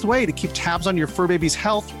easiest way to keep tabs on your fur baby's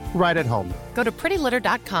health right at home. Go to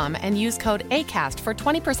prettylitter.com and use code ACAST for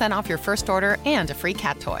 20% off your first order and a free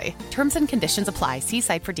cat toy. Terms and conditions apply. See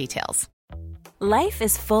site for details. Life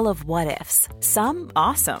is full of what-ifs. Some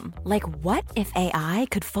awesome, like what if AI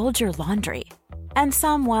could fold your laundry? And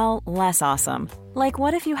some, well, less awesome, like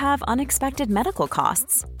what if you have unexpected medical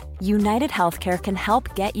costs? United Healthcare can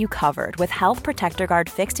help get you covered with Health Protector Guard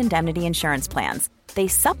fixed indemnity insurance plans. They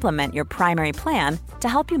supplement your primary plan to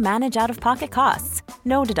help you manage out-of-pocket costs.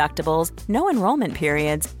 No deductibles, no enrollment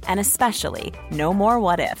periods, and especially no more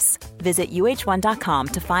what-ifs. Visit uh1.com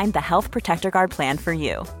to find the Health Protector Guard plan for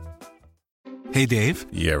you. Hey, Dave.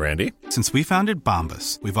 Yeah, Randy. Since we founded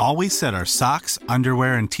Bombas, we've always said our socks,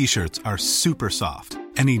 underwear, and T-shirts are super soft.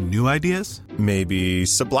 Any new ideas? Maybe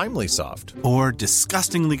sublimely soft. Or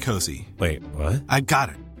disgustingly cozy. Wait, what? I got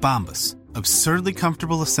it. Bombas. Absurdly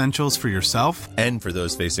comfortable essentials for yourself and for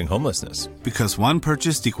those facing homelessness. Because one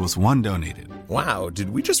purchased equals one donated. Wow,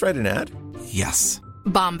 did we just write an ad? Yes.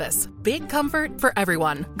 Bombas. Big comfort for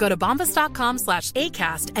everyone. Go to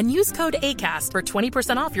bombas.com/ACAST and use code ACAST for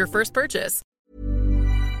 20% off your first purchase.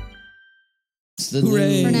 The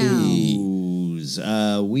news.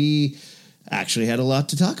 We actually had a lot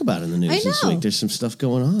to talk about in the news this week. There's some stuff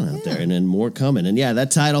going on out there, and then more coming. And yeah,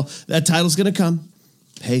 that title's going to come.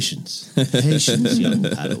 Patience, young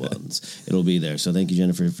Padawans. It'll be there. So thank you,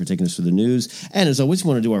 Jennifer, for taking us through the news. And as always, we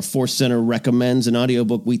want to do our Force Center recommends an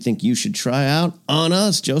audiobook we think you should try out on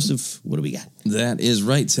us. Joseph, what do we got? That is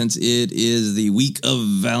right. Since it is the week of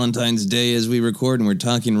Valentine's Day as we record and we're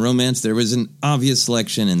talking romance, there was an obvious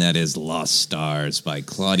selection, and that is Lost Stars by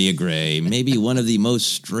Claudia Gray. Maybe one of the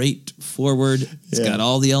most straightforward. It's got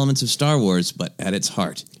all the elements of Star Wars, but at its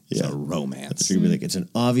heart, it's a romance. It's an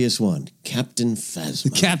obvious one. Captain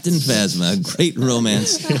Phasma. Captain Phasma, a great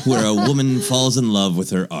romance where a woman falls in love with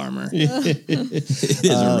her armor. It is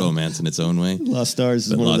a romance in its own way. Lost Stars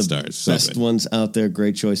is one of the best ones out there.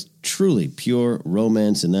 Great choice. Truly pure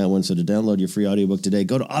romance in that one. So to download your free audiobook today,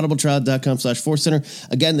 go to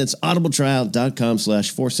audibletrial.com/forcecenter. Again, that's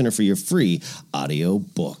audibletrial.com/forcecenter for your free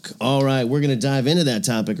audiobook. All right, we're going to dive into that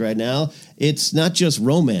topic right now. It's not just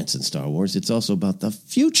romance in Star Wars. It's also about the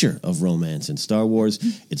future of romance in Star Wars.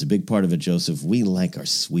 It's a big part of it, Joseph. We like our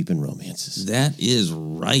sweeping romances. That is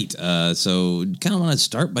right. So kind of want to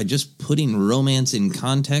start by just putting romance in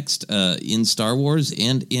context in Star Wars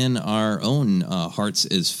and in our own hearts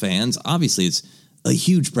as fans. Obviously, it's a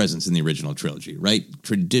huge presence in the original trilogy, right?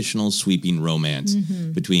 Traditional sweeping romance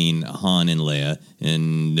between Han and Leia,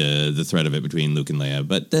 and the threat of it between Luke and Leia.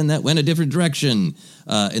 But then that went a different direction.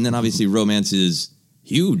 And then obviously romance is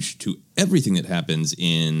huge to everything that happens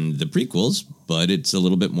in the prequels, but it's a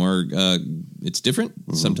little bit more, it's different,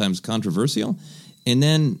 sometimes controversial. And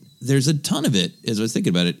then there's a ton of it, as I was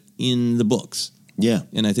thinking about it, in the books. Yeah.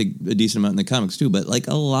 And I think a decent amount in the comics too, but like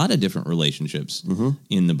a lot of different relationships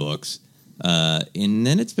in the books. And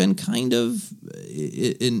then it's been kind of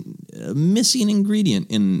a missing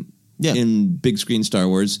ingredient in big screen Star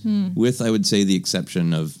Wars, with, I would say, the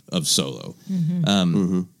exception of Solo.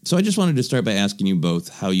 So I just wanted to start by asking you both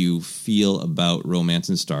how you feel about romance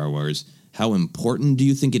in Star Wars. How important do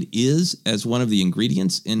you think it is as one of the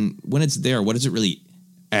ingredients? And when it's there, what does it really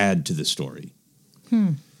add to the story?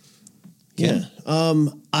 Yeah.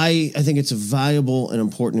 I think it's a valuable and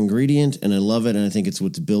important ingredient, and I love it, and I think it's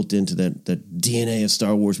what's built into that DNA of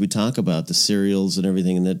Star Wars we talk about, the serials and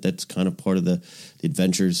everything, and that's kind of part of the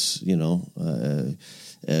adventures, going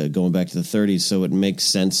back to the 30s, so it makes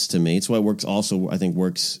sense to me. It's why it works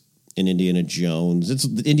in Indiana Jones.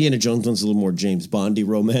 Indiana Jones one's a little more James Bondy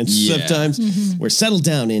romance sometimes. We're settled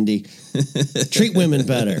down, Indy. Treat women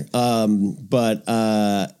better. But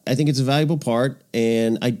I think it's a valuable part,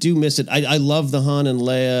 and I do miss it. I love the Han and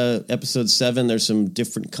Leia episode 7. There's some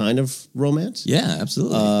different kind of romance. Yeah,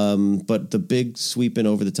 absolutely. But the big sweeping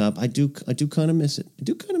over the top, I do kind of miss it.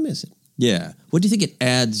 Yeah. What do you think it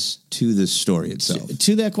adds to the story itself?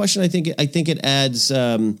 To that question, I think it adds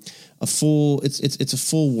a full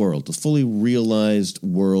world, a fully realized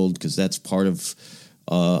world, because that's part of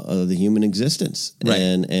the human existence, right,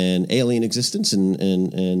 and alien existence, and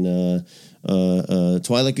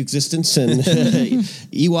Twi'lek existence, and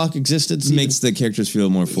Ewok existence. It makes the characters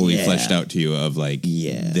feel more fully fleshed out to you. Of like,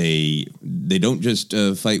 they don't just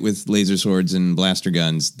fight with laser swords and blaster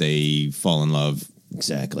guns. They fall in love.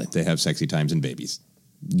 Exactly. They have sexy times and babies.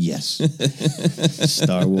 Yes.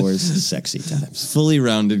 Star Wars sexy times. Fully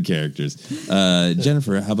rounded characters.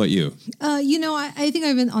 Jennifer, how about you? I think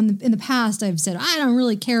I've been in the past, I've said, I don't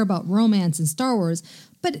really care about romance in Star Wars.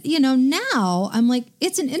 But, now I'm like,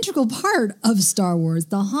 it's an integral part of Star Wars.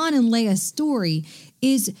 The Han and Leia story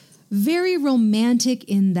is very romantic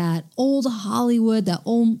in that old Hollywood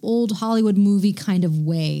movie kind of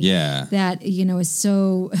way. Yeah. That, is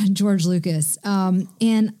so George Lucas. And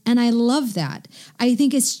I love that. I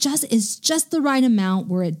think it's just the right amount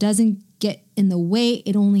where it doesn't get in the way.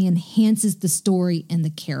 It only enhances the story and the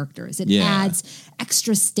characters. It adds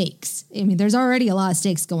extra stakes. I mean, there's already a lot of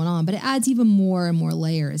stakes going on, but it adds even more and more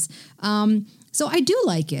layers. So I do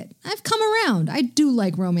like it. I've come around. I do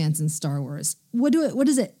like romance in Star Wars. What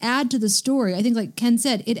does it add to the story? I think, like Ken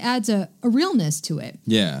said, it adds a realness to it.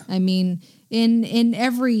 Yeah. I mean, in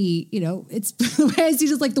every, it's the way I see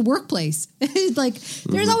just like the workplace. It's like,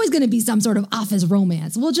 there's always going to be some sort of office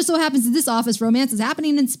romance. Well, it just so happens that this office romance is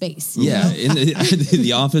happening in space. Yeah, in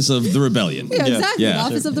the office of the rebellion. Yeah, exactly. Yeah. The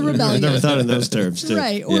office of the rebellion. I never thought in those terms, too.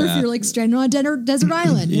 Right. Or if you're like stranded on a desert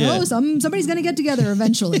island, somebody's going to get together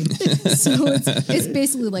eventually. So it's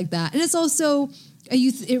basically like that. And it's also,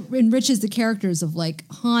 it enriches the characters of like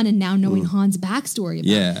Han, and now knowing Han's backstory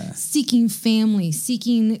about seeking family,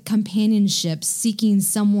 seeking companionship, seeking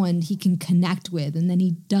someone he can connect with. And then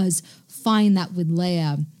he does find that with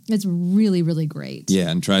Leia. It's really, really great. Yeah,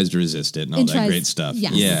 and tries to resist it and all that great stuff.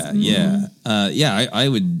 Yes. Yeah. I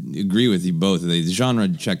would agree with you both. The genre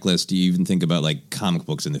checklist, you even think about like comic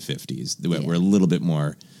books in the 50s, were a little bit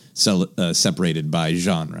more separated by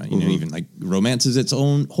genre. You know, even like romance is its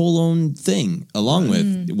whole own thing, along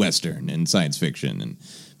with Western and science fiction and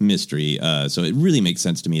mystery. So it really makes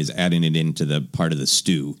sense to me as adding it into the part of the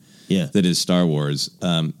stew that is Star Wars.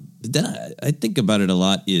 But then I think about it a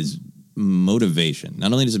lot is motivation.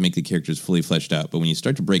 Not only does it make the characters fully fleshed out, but when you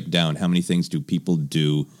start to break down how many things do people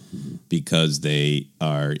do because they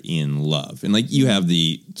are in love. And like you have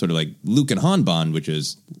the sort of like Luke and Han bond, which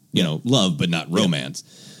is, you know, love, but not romance.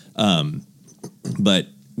 But,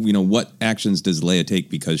 you know, what actions does Leia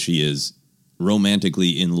take because she is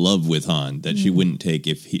romantically in love with Han that she wouldn't take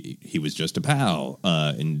if he was just a pal?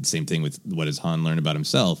 And same thing with what does Han learn about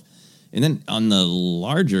himself? And then on the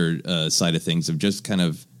larger side of things of just kind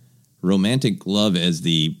of romantic love as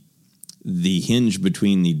the hinge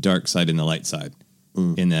between the dark side and the light side,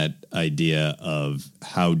 in that idea of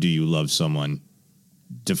how do you love someone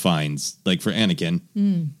defines, like for Anakin,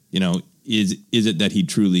 you know, is it that he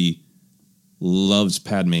truly loves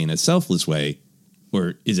Padme in a selfless way,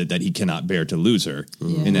 or is it that he cannot bear to lose her?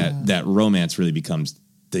 And that romance really becomes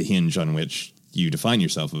the hinge on which you define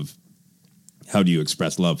yourself of how do you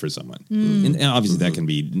express love for someone? And obviously that can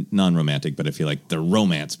be non-romantic, but I feel like the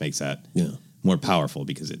romance makes that more powerful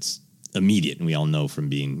because it's immediate. And we all know from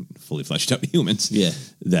being fully fleshed out humans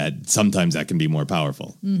that sometimes that can be more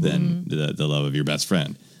powerful than the love of your best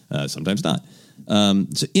friend. Sometimes not.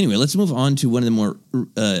 So anyway, let's move on to one of the more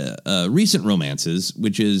recent romances,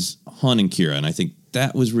 which is Han and Qi'ra. And I think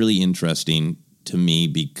that was really interesting to me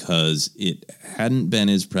because it hadn't been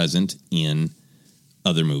as present in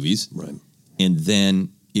other movies. Right. And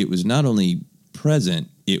then it was not only present,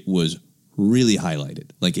 it was really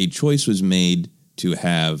highlighted. Like a choice was made to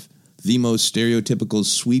have the most stereotypical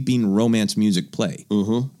sweeping romance music play.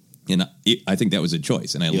 And I think that was a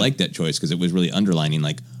choice. And I liked that choice because it was really underlining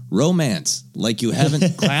like romance, like you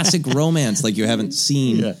haven't, classic romance, like you haven't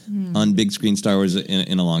seen on big screen Star Wars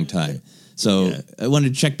in a long time. So I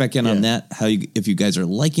wanted to check back in on that, if you guys are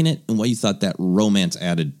liking it and what you thought that romance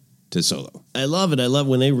added to Solo. I love it. I love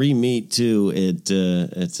when they re-meet too at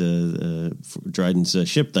Dryden's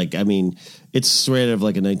ship. Like, I mean, it's straight out of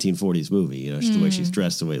like a 1940s movie. You know, the way she's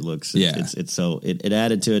dressed, the way it looks. It's so it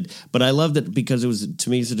added to it. But I loved it because it was, to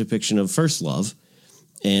me, it's a depiction of first love,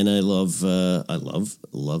 and I love the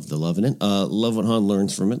love in it. Love what Han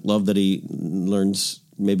learns from it. Love that he learns.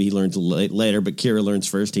 Maybe he learns later, but Qi'ra learns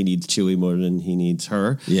first. He needs Chewie more than he needs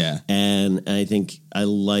her. Yeah, and I think I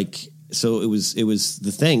like. So it was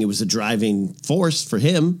the thing. It was a driving force for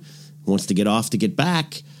him. He wants to get off to get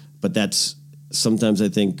back, but that's sometimes I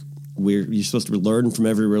think you're supposed to learn from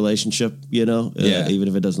every relationship, you know, even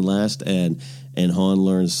if it doesn't last. And Han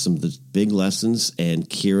learns some of the big lessons. And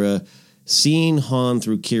Qi'ra, seeing Han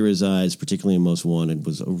through Kira's eyes, particularly in Most Wanted,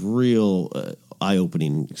 was a real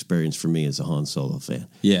eye-opening experience for me as a Han Solo fan.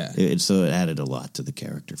 Yeah, so it added a lot to the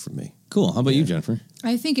character for me. Cool. How about you, Jennifer?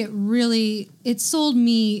 I think it sold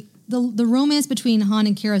me. The romance between Han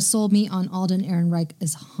and Qi'ra sold me on Alden Ehrenreich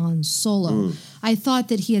as Han Solo. I thought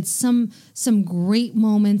that he had some great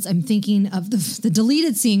moments. I'm thinking of the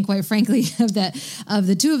deleted scene, quite frankly, of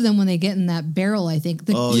the two of them when they get in that barrel. I think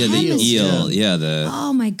the eel.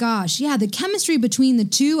 Oh my gosh, the chemistry between the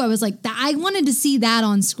two. I was like, I wanted to see that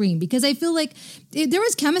on screen because I feel like there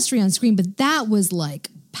was chemistry on screen, but that was like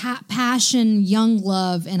passion, young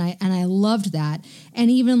love, and I loved that. And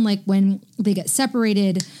even like when they get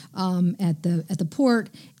separated at the port,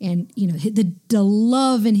 and you know the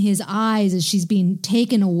love in his eyes as she's being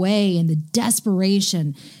taken away, and the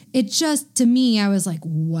desperation. It just, to me, I was like,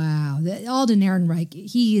 wow, Alden Ehrenreich,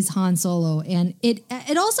 he is Han Solo, and it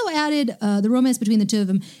also added the romance between the two of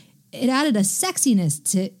them. It added a sexiness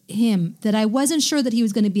to him that I wasn't sure that he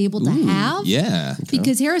was going to be able to have. Yeah.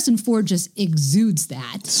 Because Harrison Ford just exudes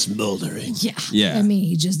that. Smoldering. Yeah. I mean,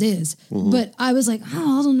 he just is. But I was like,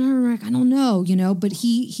 Alden Ehrenreich, I don't know, you know, but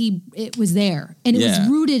it was there. And it was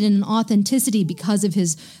rooted in an authenticity because of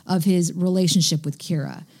his relationship with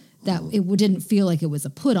Qi'ra. That it didn't feel like it was a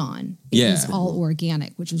put on. It was all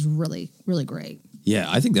organic, which was really, really great. Yeah,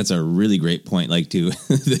 I think that's a really great point. Like,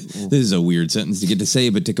 this is a weird sentence to get to say,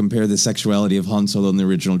 but to compare the sexuality of Han Solo in the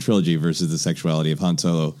original trilogy versus the sexuality of Han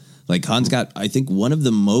Solo. Like, Han's got, I think, one of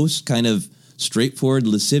the most kind of straightforward,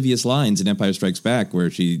 lascivious lines in Empire Strikes Back where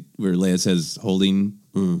Leia says, holding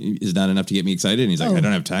is not enough to get me excited. And he's like, I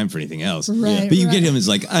don't have time for anything else. Right, but you get him as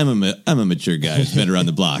like, I'm a mature guy who's been around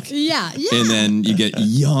the block. Yeah. And then you get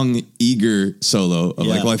young, eager Solo of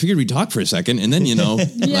like, well, I figured we'd talk for a second. And then,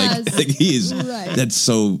 Yes. like he's, that's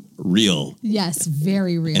so real. Yes,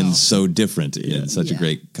 very real. And so different in such a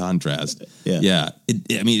great contrast. Yeah.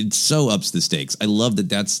 It so ups the stakes. I love that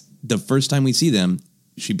that's the first time we see them.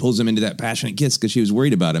 She pulls him into that passionate kiss because she was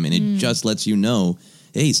worried about him. And it just lets you know,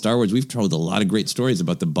 hey, Star Wars, we've told a lot of great stories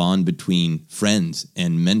about the bond between friends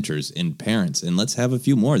and mentors and parents. And let's have a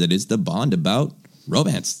few more that is the bond about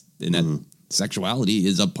romance. And that sexuality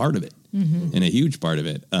is a part of it and a huge part of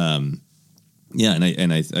it. And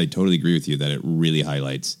I totally agree with you that it really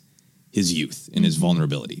highlights his youth and his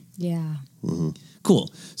vulnerability. Yeah.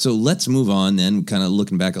 Cool. So let's move on then, kind of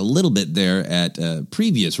looking back a little bit there at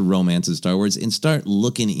previous romance in Star Wars and start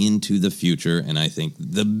looking into the future. And I think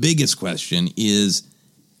the biggest question is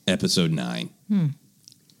Episode 9.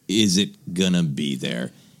 Is it going to be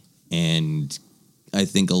there? And I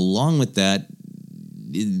think along with that,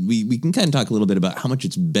 we can kind of talk a little bit about how much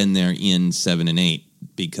it's been there in 7 and 8,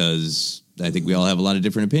 because I think we all have a lot of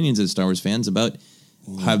different opinions as Star Wars fans about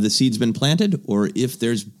have the seeds been planted, or if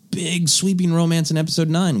there's big sweeping romance in Episode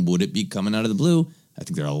 9, would it be coming out of the blue? I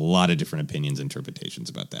think there are a lot of different opinions, interpretations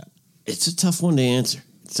about that. It's a tough one to answer.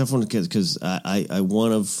 It's a tough one because I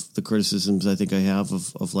one of the criticisms I think I have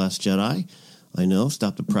of Last Jedi, I know,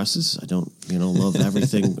 stop the presses. I don't, love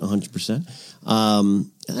everything 100%.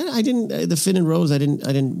 I didn't, the Finn and Rose, I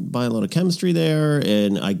didn't buy a lot of chemistry there,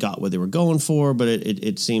 and I got what they were going for, but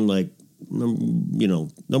it seemed like,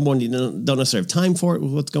 number one, you don't necessarily have time for it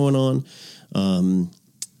with what's going on.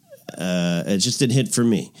 It just didn't hit for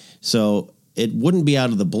me. So it wouldn't be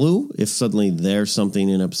out of the blue if suddenly there's something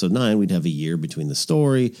in Episode 9. We'd have a year between the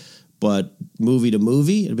story, but movie to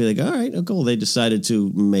movie, it'd be like, all right, cool. They decided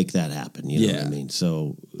to make that happen. You know what I mean?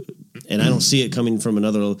 So, and I don't see it coming from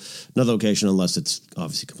another location unless it's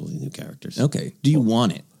obviously completely new characters. Okay. Do you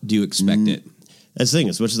want it? Do you expect it? That's the thing.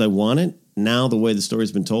 As much as I want it, now the way the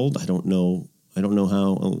story's been told, I don't know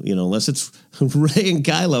how, unless it's Rey and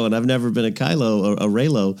Kylo, and I've never been a Kylo or a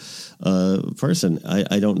Reylo person.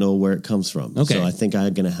 I don't know where it comes from. Okay. So I think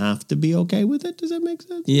I'm going to have to be okay with it. Does that make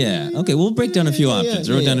sense? Yeah. Okay. We'll break down a few options.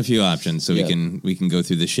 Wrote down a few options so we can go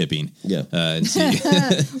through the shipping. Yeah. And see.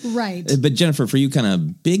 Right. But Jennifer, for you, kind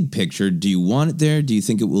of big picture, do you want it there? Do you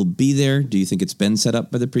think it will be there? Do you think it's been set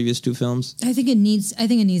up by the previous two films? I think it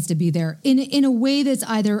needs to be there in a way that's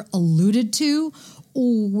either alluded to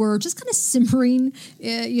or just kind of simmering,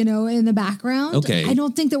 in the background. Okay. I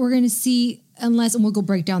don't think that we're going to see, unless, and we'll go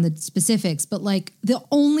break down the specifics, but like the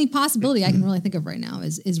only possibility I can really think of right now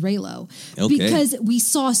is Reylo. Okay. Because we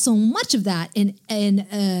saw so much of that in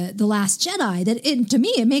The Last Jedi that to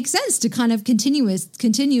me, it makes sense to kind of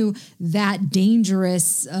continue that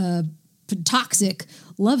dangerous, toxic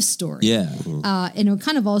love story. Yeah. And it would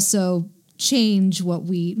kind of also change what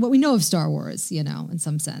we know of Star Wars, in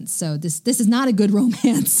some sense. So this is not a good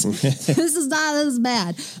romance. This is not as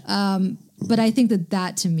bad. But I think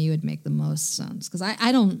that to me would make the most sense because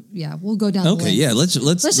I don't. Yeah, we'll go down. Okay, the list. yeah, let's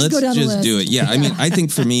just do it. Yeah, I mean, I think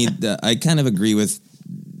for me, I kind of agree with.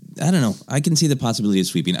 I don't know. I can see the possibility of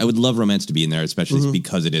sweeping. I would love romance to be in there, especially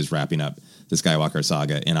because it is wrapping up the Skywalker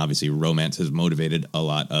saga, and obviously romance has motivated a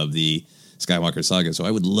lot of the Skywalker saga. So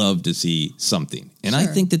I would love to see something, and I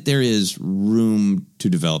think that there is room to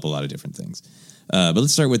develop a lot of different things. But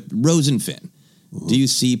let's start with Rose and Finn. Do you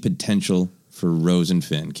see potential for Rose and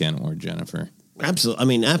Finn, Ken or Jennifer? Absolutely. I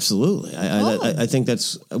mean, absolutely. I think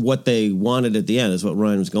that's what they wanted at the end is what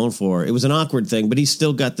Ryan was going for. It was an awkward thing, but he's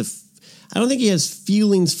still got I don't think he has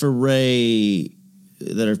feelings for Rey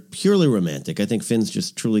that are purely romantic. I think Finn's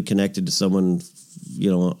just truly connected to someone,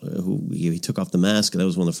 who he took off the mask. That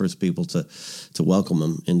was one of the first people to welcome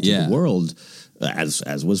him into the world,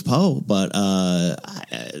 as was Poe. But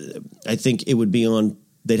I think it would be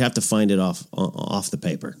they'd have to find it off the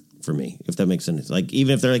paper for me, if that makes sense. Like,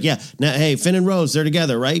 even if they're like, now, hey, Finn and Rose, they're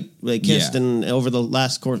together, right? They kissed, and over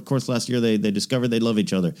the course last year, they discovered they love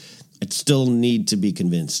each other. I'd still need to be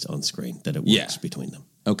convinced on screen that it works between them.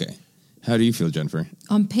 Okay. How do you feel, Jennifer?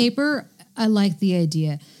 On paper, I like the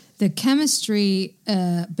idea. The chemistry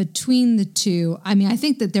between the two, I mean, I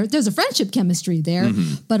think that there's a friendship chemistry there,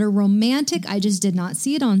 but a romantic, I just did not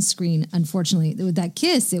see it on screen, unfortunately. With that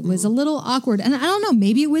kiss, it was a little awkward. And I don't know,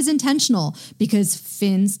 maybe it was intentional because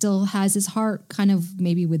Finn still has his heart kind of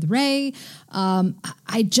maybe with Rey.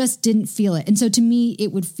 I just didn't feel it. And so to me,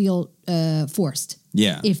 it would feel forced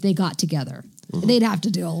if they got together. They'd have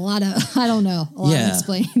to do a lot of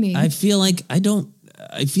explaining. I feel like I don't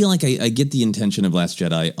I feel like I get the intention of Last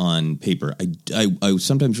Jedi on paper. I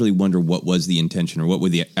sometimes really wonder what was the intention or what were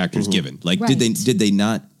the actors given. Like, Right. did they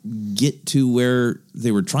not get to where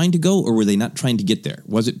they were trying to go, or were they not trying to get there?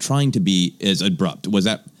 Was it trying to be as abrupt? Was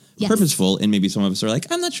that purposeful? And maybe some of us are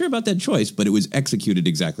like, I'm not sure about that choice, but it was executed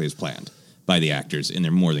exactly as planned by the actors, and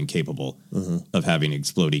they're more than capable of having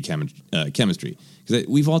explodey chemistry. Because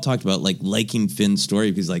we've all talked about like liking Finn's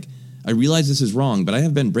story because like, I realize this is wrong, but I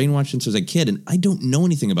have been brainwashed since I was a kid, and I don't know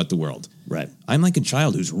anything about the world. Right. I'm like a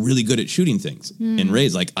child who's really good at shooting things. And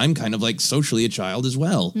Rey's like, I'm kind of like socially a child as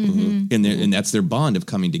well. And that's their bond of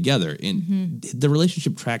coming together. And the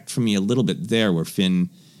relationship tracked for me a little bit there where Finn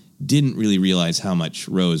didn't really realize how much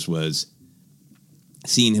Rose was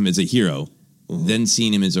seeing him as a hero, then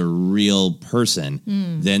seeing him as a real person,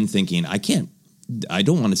 then thinking, I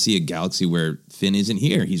don't want to see a galaxy where Finn isn't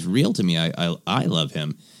here. He's real to me. I love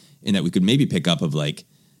him. And that we could maybe pick up of like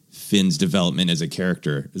Finn's development as a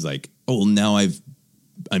character is like, oh, now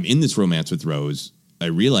I'm in this romance with Rose. I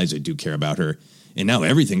realize I do care about her. And now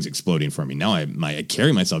everything's exploding for me. Now I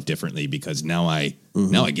carry myself differently because now I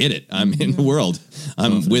get it. I'm in the world.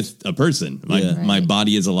 I'm with a person. My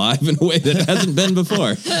body is alive in a way that it hasn't been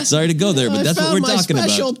before. Sorry to go there, but that's what we're talking about.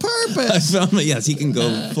 Special purpose. Yes, he can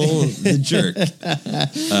go full the jerk.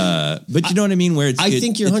 But you know what I mean? Where I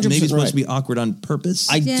think you're 100% maybe supposed right. to be awkward on purpose.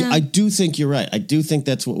 I do think you're right. I do think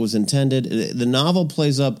that's what was intended. The novel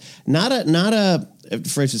plays up not a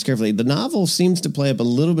phrase this carefully. The novel seems to play up a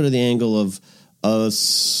little bit of the angle of a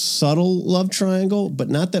subtle love triangle, but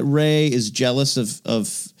not that Rey is jealous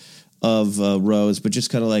of Rose, but just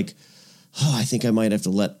kind of like, oh, I think I might have to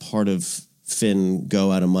let part of Finn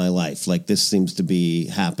go out of my life. Like this seems to be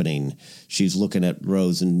happening. She's looking at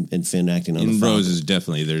Rose and Finn acting on the phone. Rose is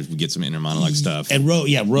definitely we get some inner monologue stuff. And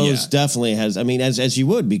Rose definitely has. I mean, as you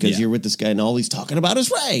would because you're with this guy and all he's talking about is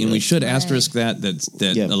Rey. And we should asterisk that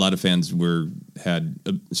a lot of fans had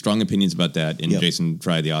strong opinions about that. And Jason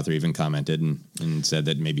Fry, the author, even commented and said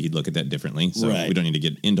that maybe he'd look at that differently. So we don't need to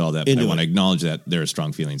get into all that. But I want to acknowledge that there are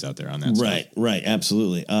strong feelings out there on that. Right,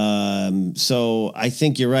 absolutely. So I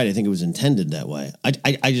think you're right. I think it was intended that way. I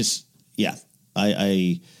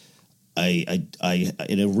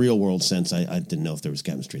in a real world sense, I didn't know if there was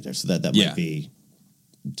chemistry there. So that might be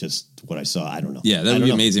just what I saw. I don't know. Yeah, that would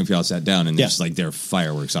be amazing if y'all sat down and just like there are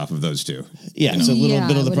fireworks off of those two. Yeah, it's a little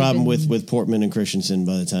bit of the problem with Portman and Christensen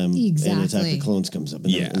by the time Attack of the Clones comes up.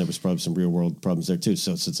 And there was probably some real world problems there too.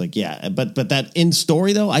 So it's like, but that in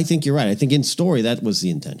story though, I think you're right. I think in story that was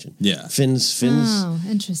the intention. Yeah. Finn's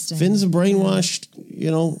interesting. Finn's a brainwashed,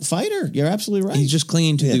 fighter. You're absolutely right. He's just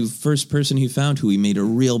clinging to the first person he found who he made a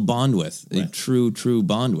real bond with, a true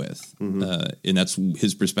bond with. And that's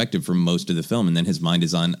his perspective for most of the film. And then his mind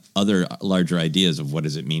is on other larger ideas of what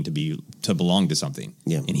does it mean to belong to something.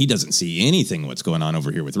 Yeah. And he doesn't see anything what's going on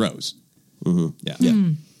over here with Rose.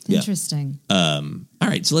 Interesting. All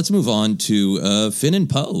right, so let's move on to Finn and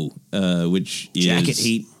Poe, which is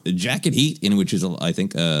Jacket Heat, in which is I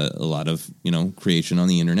think a lot of creation on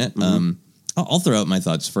the internet. I'll throw out my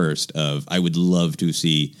thoughts first. I would love to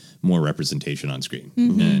see more representation on screen,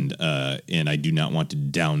 and I do not want to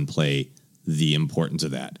downplay the importance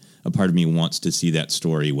of that. A part of me wants to see that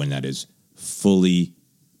story when that is fully,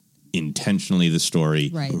 intentionally the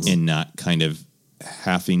story, and not kind of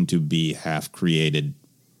having to be half created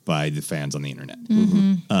by the fans on the internet.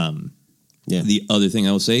 The other thing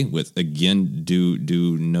I will say, with again,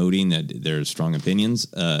 do noting that there are strong opinions.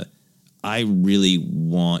 I really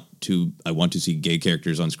want to see gay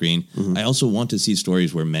characters on screen. I also want to see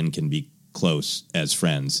stories where men can be close as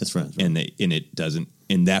friends.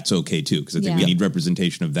 And that's okay too, because I think we need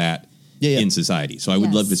representation of that in society. So I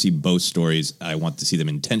would love to see both stories. I want to see them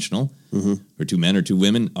intentional, where two men or two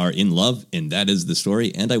women are in love, and that is the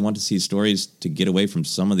story. And I want to see stories to get away from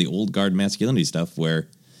some of the old guard masculinity stuff, where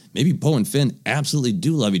maybe Poe and Finn absolutely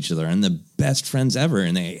do love each other and the best friends ever,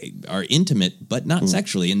 and they are intimate, but not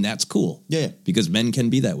sexually, and that's cool. Yeah. Because men can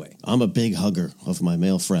be that way. I'm a big hugger of my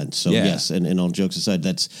male friends. So yes, and all jokes aside,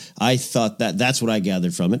 I thought that's what I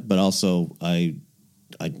gathered from it, but also I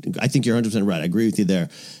think you're 100% right. I agree with you there.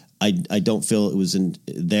 I don't feel it was in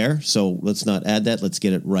there, so let's not add that. Let's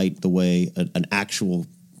get it right the way an actual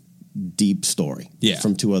deep story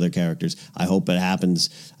from two other characters. I hope it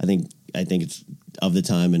happens. I think it's of the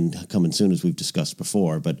time and coming soon, as we've discussed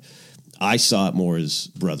before, but I saw it more as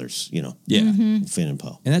brothers, Finn and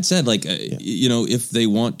Poe. And that said, if they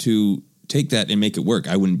want to take that and make it work,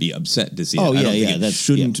 I wouldn't be upset to see it. I don't think it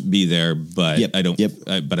shouldn't be there, but I don't.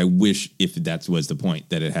 But I wish, if that was the point,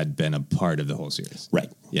 that it had been a part of the whole series.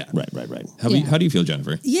 Right. Yeah. Right. How do you feel,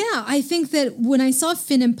 Jennifer? Yeah, I think that when I saw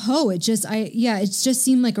Finn and Poe, it just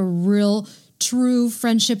seemed like a real true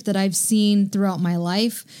friendship that I've seen throughout my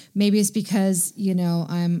life. Maybe it's because, you know,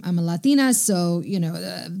 I'm a Latina. So, you know,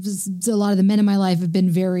 a lot of the men in my life have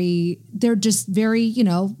been they're just very, you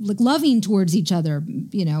know, like loving towards each other,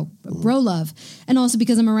 you know, bro love. And also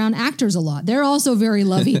because I'm around actors a lot. They're also very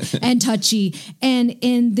loving and touchy. And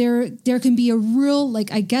there can be a real,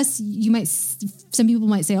 like, I guess some people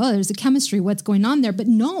might say, oh, there's a chemistry. What's going on there? But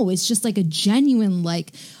no, it's just like a genuine,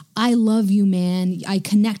 like, I love you, man. I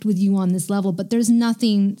connect with you on this level, but there's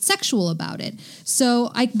nothing sexual about it.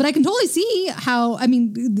 So I can totally see how, I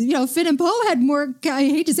mean, you know, Finn and Poe had more, I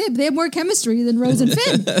hate to say it, but they have more chemistry than Rose and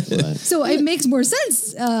Finn. Right. So it makes more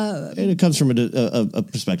sense. And it comes from a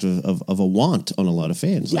perspective of a want on a lot of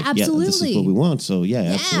fans. Like, absolutely. Yeah, this is what we want. So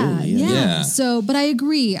absolutely. Yeah. So, but I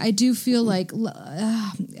agree. I do feel like,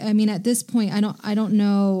 I mean, at this point, I don't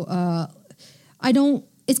know.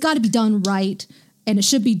 It's got to be done right. And it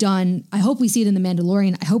should be done. I hope we see it in The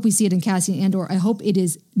Mandalorian. I hope we see it in Cassian Andor. I hope it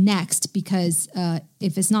is next, because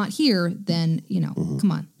if it's not here, then, you know,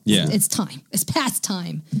 come on. Yeah. It's time. It's past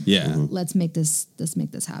time. Yeah. Let's make this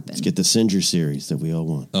happen. Let's get the Singer series that we all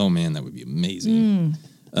want. Oh man, that would be amazing.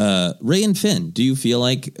 Rey and Finn, do you feel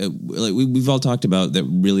like we've all talked about that,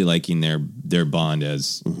 really liking their bond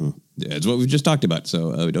as what we've just talked about,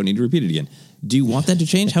 so we don't need to repeat it again. Do you want that to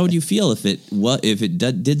change? How would you feel if it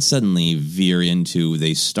did suddenly veer into,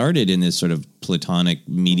 they started in this sort of platonic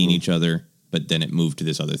meeting each other, but then it moved to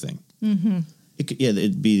this other thing?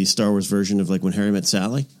 It'd be the Star Wars version of like When Harry Met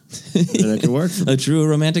Sally. And that could work. A true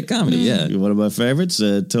romantic comedy, yeah. One of my favorites.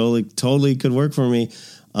 Totally could work for me.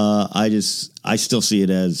 I still see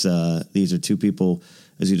it as these are two people,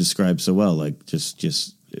 as you described so well, like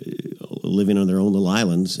just living on their own little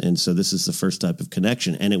islands, and so this is the first type of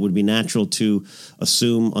connection, and it would be natural to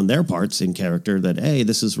assume on their parts in character that, hey,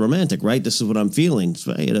 this is romantic, right? This is what I'm feeling.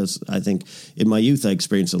 So, I think in my youth I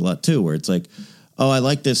experienced a lot too, where it's like, oh, I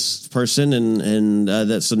like this person, and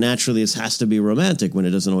that, so naturally this has to be romantic when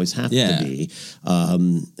it doesn't always have to be.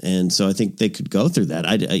 And so I think they could go through that.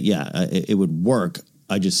 It would work.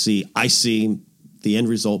 I see the end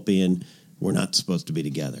result being, we're not supposed to be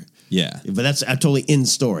together. Yeah. But that's totally in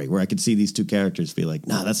story, where I could see these two characters be like,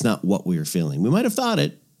 nah, that's not what we were feeling. We might have thought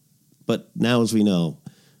it, but now as we know,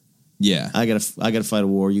 I gotta fight a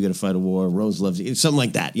war, you gotta fight a war, Rose loves you, something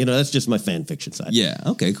like that. You know, that's just my fan fiction side. Yeah.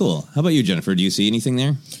 Okay, cool. How about you, Jennifer? Do you see anything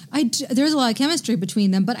there? There's a lot of chemistry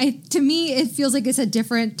between them, but to me, it feels like it's a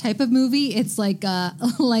different type of movie. It's like what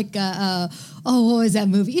was that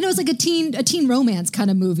movie? You know, it's like a teen romance kind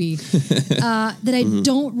of movie that I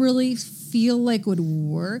don't really feel like would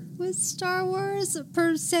work with Star Wars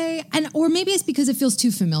per se, or maybe it's because it feels too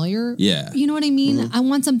familiar. Yeah, you know what I mean. I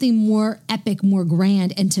want something more epic, more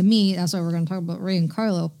grand, and to me, that's why we're going to talk about Rey and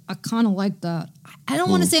Kylo. I kind of like that. I don't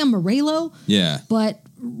want to say I'm a Reylo, but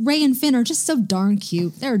Rey and Finn are just so darn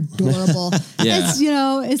cute. They're adorable. It's, you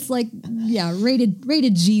know, it's like,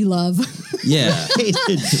 rated G love. Yeah.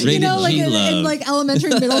 You know, like in like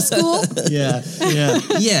elementary, middle school.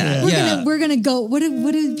 We're gonna go. What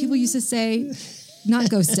do people used to say?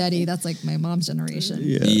 Not go steady. That's like my mom's generation.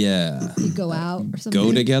 Yeah. You go out or something.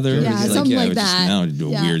 Go together. Yeah, something like that. Now a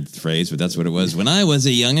weird phrase, but that's what it was when I was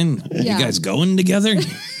a youngin'. You guys going together?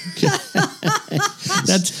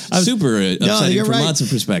 That's super upsetting from lots of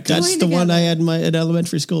perspectives. That's the one I had in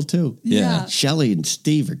elementary school too. Yeah. Shelley and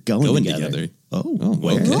Steve are going together. Oh,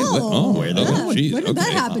 where? Okay. Where did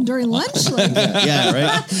that happen during lunch? Like,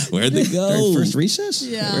 right. Where'd they go? During first recess?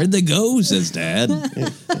 Yeah. Where'd they go? Says Dad.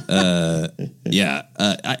 I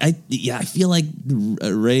feel like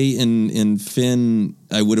Rey and Finn,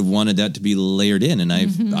 I would have wanted that to be layered in, and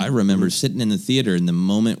I remember sitting in the theater in the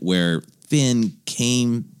moment where Finn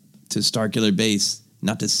came to Starkiller Base,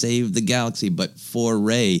 not to save the galaxy, but for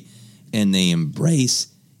Rey, and they embrace,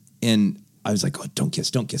 and I was like, oh, don't kiss.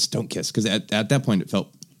 Because at that point, it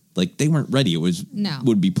felt like they weren't ready. It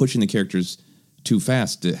would be pushing the characters too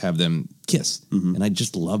fast to have them kiss. And I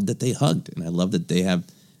just loved that they hugged. And I love that they have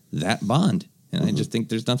that bond. And I just think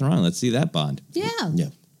there's nothing wrong. Let's see that bond. Yeah.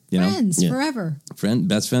 You know? Friends forever.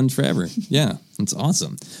 Best friends forever. Yeah. That's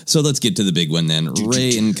awesome. So let's get to the big one then.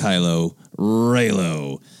 Rey and Kylo.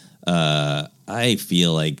 Reylo. I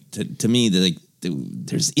feel like, to me,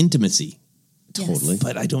 there's intimacy. Totally.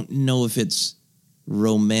 But I don't know if it's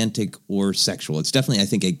romantic or sexual. It's definitely, I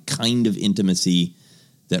think, a kind of intimacy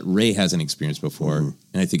that Rey hasn't experienced before. And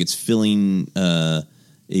I think it's filling a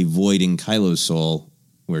void in Kylo's soul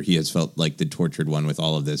where he has felt like the tortured one with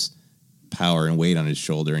all of this power and weight on his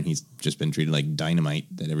shoulder, and he's just been treated like dynamite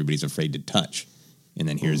that everybody's afraid to touch. And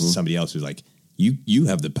then here's somebody else who's like, you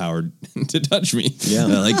have the power to touch me.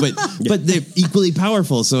 Yeah. But they're equally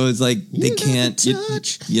powerful. So it's like, they can't,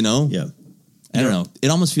 touch. you know? Yeah. I don't know. It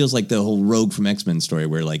almost feels like the whole Rogue from X-Men story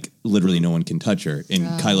where like literally no one can touch her. And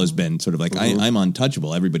Kylo's been sort of like, I'm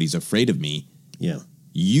untouchable. Everybody's afraid of me. Yeah.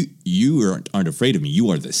 You aren't afraid of me.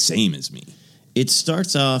 You are the same as me. It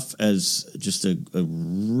starts off as just a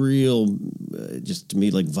real, just to me,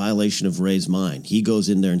 like violation of Rey's mind. He goes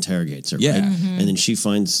in there, interrogates her, right? And then she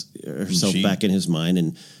finds herself back in his mind,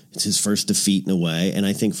 and it's his first defeat in a way. And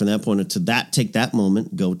I think from that point to that, take that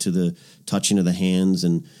moment, go to the touching of the hands,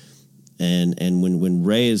 and when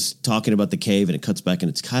Rey is talking about the cave and it cuts back and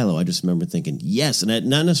it's Kylo, I just remember thinking, yes, and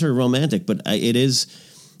not necessarily romantic, but it is.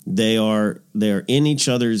 They are in each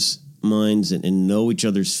other's minds and know each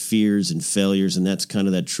other's fears and failures, and that's kind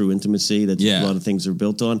of that true intimacy that a lot of things are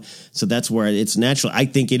built on. So that's where it's natural. I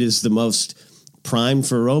think it is the most primed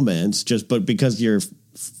for romance, but because you're a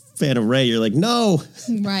fan of Rey, you're like, no,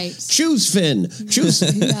 right? Choose Finn, choose a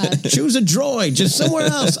droid, just somewhere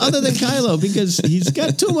else other than Kylo, because he's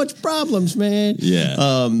got too much problems, man.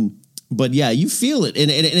 Yeah. But yeah, you feel it, and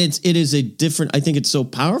it is a different. I think it's so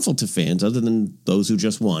powerful to fans, other than those who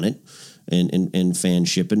just want it. And fan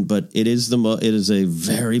shipping, but it is a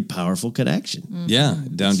very powerful connection. Yeah,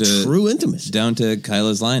 down to true intimacy, down to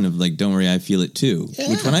Kylo's line of like, "Don't worry, I feel it too." Yeah.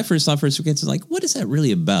 Which when I first saw Force Awakens, I was like, "What is that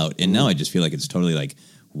really about?" And now I just feel like it's totally like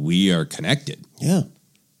we are connected. Yeah,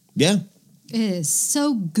 yeah. It is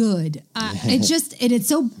so good. It's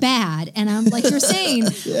so bad. And I'm like you're saying,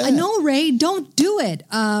 no, Rey, don't do it.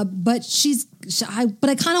 But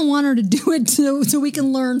I kind of want her to do it so we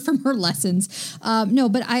can learn from her lessons.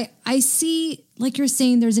 But I see, like you're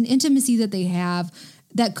saying, there's an intimacy that they have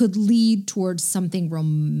that could lead towards something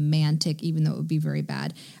romantic, even though it would be very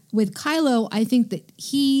bad. With Kylo, I think that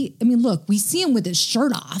look, we see him with his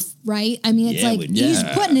shirt off, right? I mean, it's he's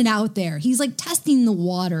putting it out there. He's like testing the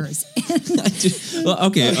waters. Well,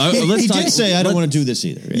 okay, let's talk. He did say, I don't want to do this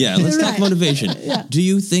either. Yeah, let's talk motivation. Do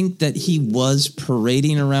you think that he was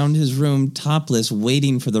parading around his room topless,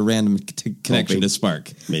 waiting for the random connection to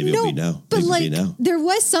spark? Maybe it'll be now. But there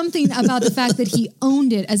was something about the fact that he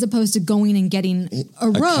owned it as opposed to going and getting a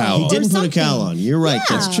robe. Cowl. He didn't put a cowl on. You're right.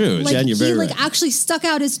 Yeah. That's true. Jen, you're very right. Actually stuck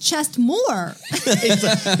out his chest more.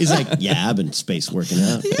 He's like, I've been space working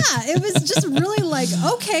out. Yeah, it was just really like,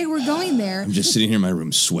 okay, we're going there. I'm just sitting here in my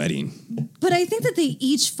room sweating. But I think that they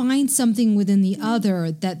each find something within the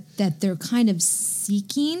other that they're kind of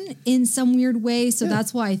seeking in some weird way. So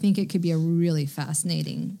that's why I think it could be a really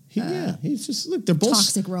fascinating. He's just they're both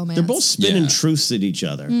toxic romance. They're both spinning truths at each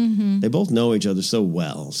other. Mm-hmm. They both know each other so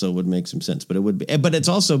well, so it would make some sense. But it would be, but it's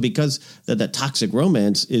also because that toxic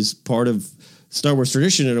romance is part of Star Wars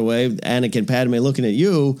tradition in a way. Anakin, Padme looking at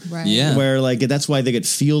you, right? Yeah, where like that's why I think it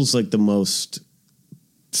feels like the most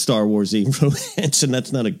Star Wars-y romance, and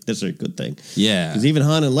that's not a good thing. Yeah, because even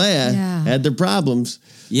Han and Leia had their problems.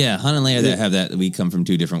 Yeah, Han and Leia that have that. We come from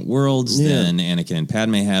two different worlds. Then Anakin and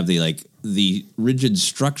Padme have the rigid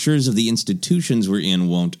structures of the institutions we're in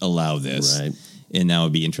won't allow this. Right. And now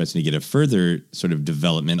it'd be interesting to get a further sort of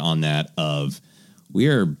development on that of we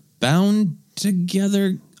are bound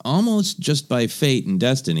together almost just by fate and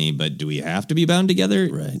destiny, but do we have to be bound together?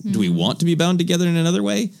 Right. Do we want to be bound together in another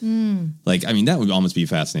way? Like, I mean, that would almost be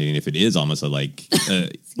fascinating if it is almost like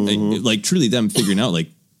truly them figuring out, like,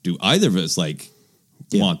 do either of us,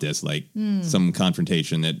 want this? Like, some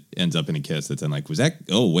confrontation that ends up in a kiss that's then like, was that,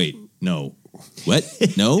 oh, wait, no. What?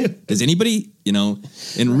 No? Does anybody, and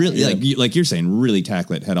really, like you're saying, really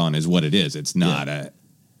tackle it head on is what it is. It's not a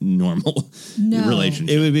normal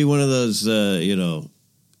relationship. It would be one of those,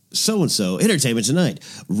 so-and-so, entertainment tonight.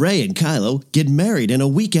 Rey and Kylo get married in a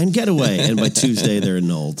weekend getaway. And by Tuesday, they're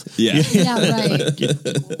annulled. Yeah, right.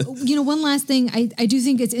 One last thing. I do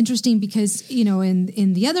think it's interesting because,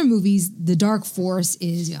 in the other movies, the Dark Force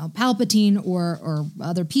is, Palpatine or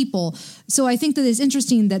other people. So I think that it's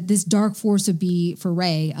interesting that this Dark Force would be, for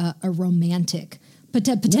Rey, a romantic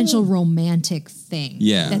potential romantic thing.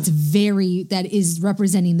 Yeah. That is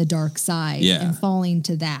representing the dark side and falling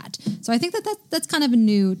to that. So I think that's kind of a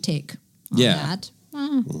new take on that.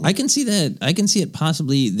 I can see that. I can see it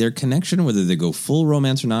possibly their connection, whether they go full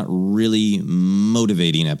romance or not, really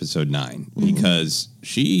motivating episode 9 because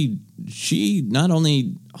she not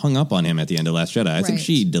only hung up on him at the end of Last Jedi, I think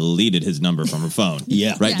she deleted his number from her phone. Right.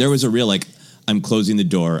 Yes. There was a real I'm closing the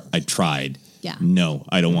door. I tried. Yeah. No,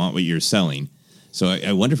 I don't want what you're selling. So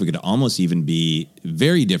I wonder if we could almost even be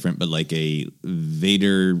very different, but like a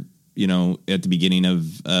Vader, at the beginning of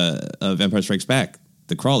Empire Strikes Back.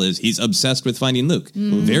 The crawl is he's obsessed with finding Luke.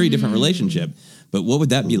 Very different relationship. But what would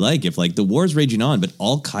that be like if the war's raging on, but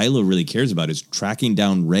all Kylo really cares about is tracking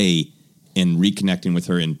down Rey and reconnecting with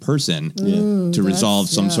her in person to resolve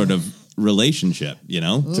some sort of relationship,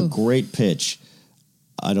 It's a great pitch.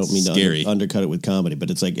 I don't mean to undercut it with comedy, but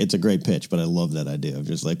it's like it's a great pitch. But I love that idea of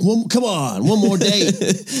just like, come on, one more date.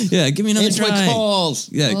 Yeah, give me another answer try. my calls.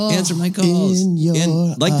 Yeah, answer my calls. In your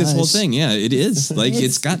and like this whole eyes. thing, yeah, it is like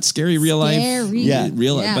it's got scary real life.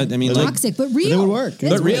 Real life. But I mean, toxic, but real. But it would work.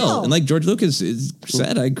 It's But real. And like George Lucas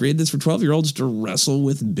said, I created this for 12-year-olds to wrestle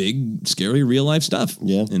with big, scary real life stuff.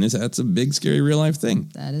 Yeah, and that's a big, scary real life thing.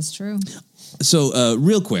 That is true. So,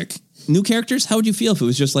 real quick. New characters, how would you feel if it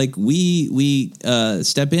was just like we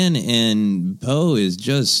step in and Poe is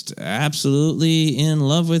just absolutely in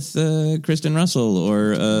love with Kristen Russell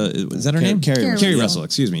or is that her name? Carrie Russell.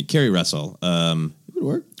 Excuse me, Carrie Russell. It would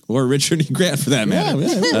work. Or Richard E. Grant for that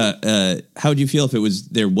matter. How would you feel if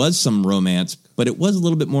there was some romance, but it was a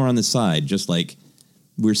little bit more on the side, just like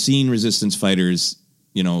we're seeing Resistance fighters,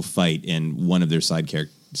 fight, and one of their side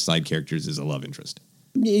characters is a love interest.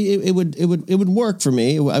 It would work for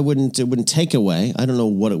me. It wouldn't take away. I don't know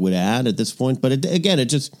what it would add at this point, but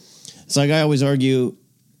it's like I always argue.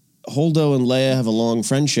 Holdo and Leia have a long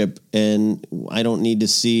friendship, and I don't need to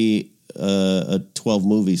see 12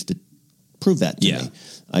 movies to prove that to me.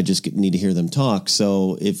 I just need to hear them talk.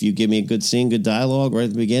 So if you give me a good scene, good dialogue right at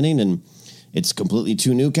the beginning, and it's completely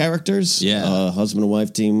two new characters. Husband and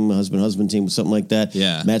wife team, husband team, something like that.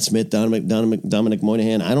 Yeah. Matt Smith, Dominic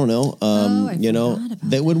Moynihan. I don't know.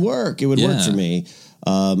 That would work. It would work for me.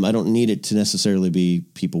 I don't need it to necessarily be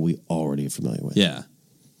people we already are familiar with. Yeah.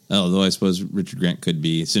 Although I suppose Richard Grant could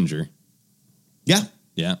be Singer. Yeah.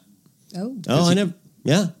 Yeah. Oh, I never.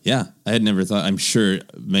 Yeah. Yeah. I had never thought. I'm sure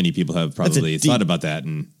many people have probably thought about that.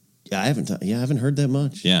 And I haven't heard that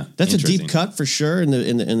much. Yeah. That's a deep cut for sure. In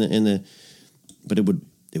the. But it would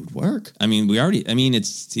work. I mean, we've already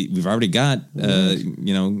got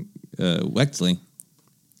Wexley.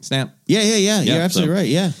 Snap. Yeah. You're absolutely right.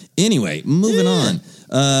 Yeah. Anyway, moving on.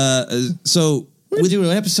 So we'll do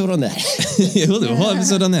an episode on that. Yeah, we'll do a whole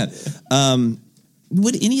episode on that.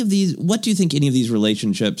 What do you think any of these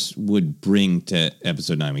relationships would bring to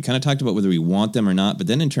episode 9? We kind of talked about whether we want them or not, but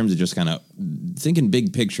then in terms of just kind of thinking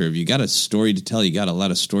big picture, if you got a story to tell, you got a lot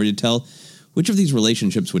of story to tell, which of these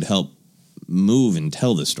relationships would help move and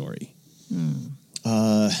tell the story?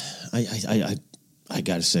 I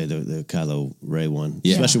got to say the Kylo Ray one,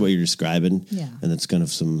 especially what you're describing. Yeah. And it's kind of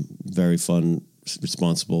some very fun,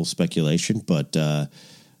 responsible speculation, but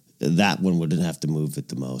that one wouldn't have to move it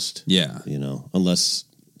the most. Yeah. Unless,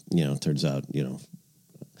 it turns out,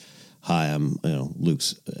 hi, I'm,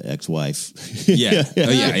 Luke's ex-wife. Yeah.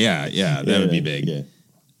 That would be big. Yeah.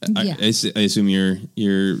 I assume you're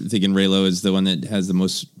thinking Reylo is the one that has the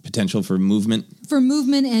most potential for movement.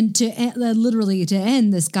 And to literally to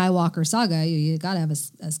end the Skywalker saga, you got to have a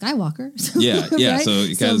Skywalker. Yeah. Right? So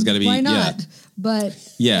it's got to be. Why not? Yeah. But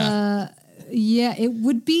it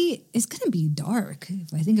would be. It's going to be dark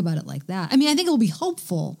if I think about it like that. I mean, I think it will be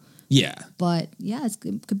hopeful. Yeah. But it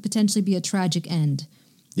could potentially be a tragic end.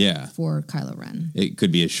 Yeah. For Kylo Ren. It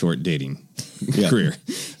could be a short dating career.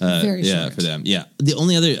 Very short. For them. Yeah. The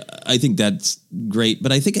only other, I think that's great,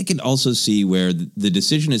 but I think I could also see where the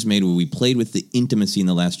decision is made where we played with the intimacy in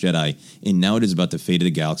The Last Jedi, and now it is about the fate of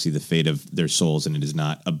the galaxy, the fate of their souls, and it is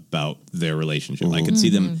not about their relationship. I could see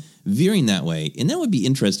them veering that way, and that would be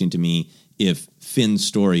interesting to me if Finn's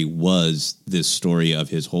story was this story of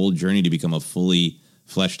his whole journey to become a fully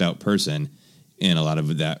fleshed out person. And a lot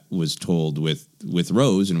of that was told with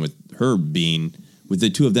Rose and with her being, with the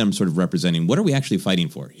two of them sort of representing, what are we actually fighting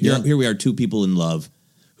for? Here we are, two people in love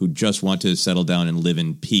who just want to settle down and live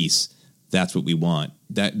in peace. That's what we want.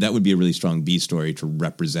 That would be a really strong B story to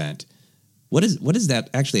represent. What is that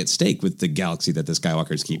actually at stake with the galaxy that the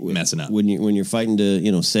Skywalkers keep messing up? When you're fighting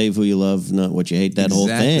to save who you love, not what you hate. That whole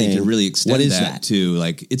thing to really extend what is that to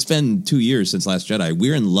like it's been 2 years since Last Jedi.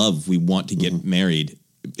 We're in love. We want to get married.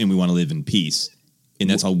 And we want to live in peace, and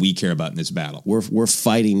that's all we care about in this battle. We're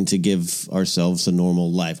fighting to give ourselves a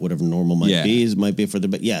normal life, whatever normal might be. It might be for the,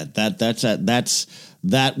 but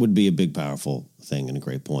that would be a big, powerful thing and a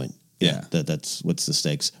great point. Yeah, that's what's the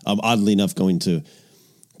stakes. Oddly enough, going to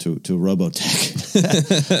Robotech,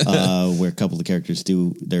 where a couple of characters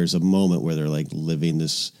do. There's a moment where they're like living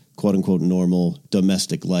this quote unquote normal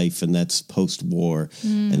domestic life, and that's post war,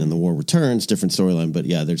 and then the war returns. Different storyline, but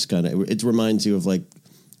there's kind of it reminds you of like.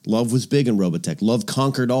 Love was big in Robotech. Love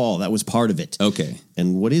conquered all. That was part of it. Okay.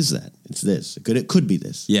 And what is that? It's this. It could be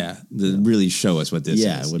this. Yeah. Really show us what this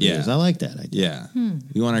is. What it is. I like that idea. Yeah.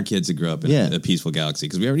 We want our kids to grow up in a peaceful galaxy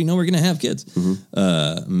because we already know we're going to have kids.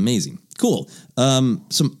 Amazing. Cool.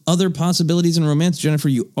 Some other possibilities in romance. Jennifer,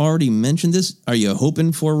 you already mentioned this. Are you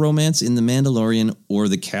hoping for romance in The Mandalorian or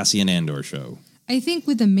the Cassian Andor show? I think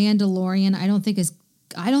with The Mandalorian, I don't think it's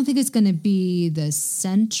I don't think it's going to be the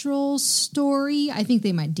central story. I think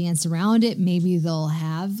they might dance around it. Maybe they'll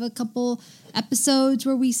have a couple episodes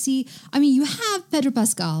where we see. I mean, you have Pedro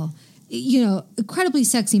Pascal, incredibly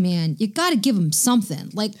sexy man. You got to give him something.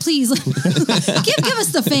 Like, please, give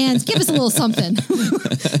us the fans. Give us a little something.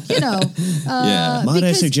 Might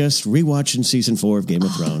I suggest rewatching season 4 of Game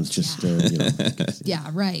of Thrones? Yeah,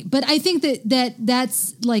 right. But I think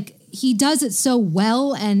that's like. He does it so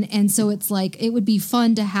well, and so it's like it would be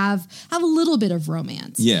fun to have a little bit of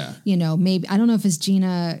romance. Yeah, maybe I don't know if it's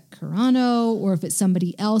Gina Carano or if it's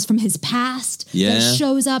somebody else from his past that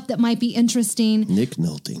shows up that might be interesting. Nick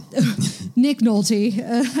Nolte.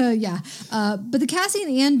 But the Cassian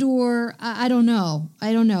Andor, I don't know.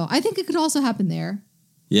 I think it could also happen there.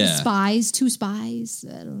 Yeah, two spies.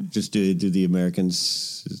 I don't know. Just do the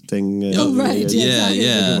Americans thing. Right.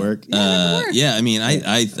 Yeah. Work. I mean,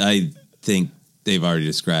 I think they've already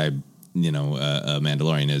described, a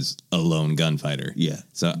Mandalorian as a lone gunfighter. Yeah.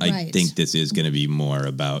 So I think this is going to be more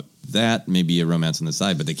about that, maybe a romance on the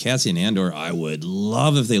side. But the Cassian Andor, I would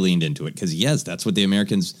love if they leaned into it because yes, that's what the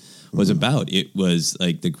Americans was about. It was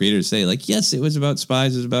like the creators say, like, yes, it was about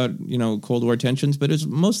spies, it was about, Cold War tensions, but it was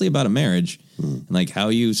mostly about a marriage and like how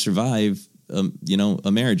you survive,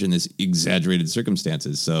 a marriage in this exaggerated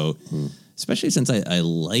circumstances. So especially since I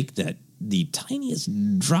like that the tiniest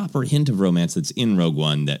drop or hint of romance that's in Rogue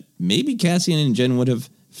One that maybe Cassian and Jen would have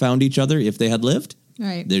found each other if they had lived.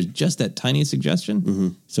 Right. There's just that tiny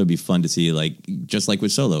suggestion. So it'd be fun to see, like, just like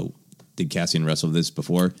with Solo, did Cassian wrestle this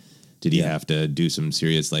before? Did he have to do some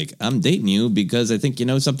serious, like, I'm dating you because I think you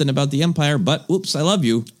know something about the Empire, but oops, I love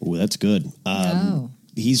you. Oh, that's good.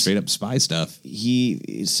 He's straight up spy stuff.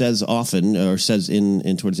 He says often, or says in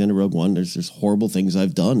towards the end of Rogue One, there's horrible things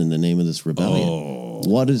I've done in the name of this rebellion.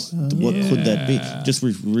 What could that be? Just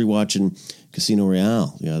rewatching Casino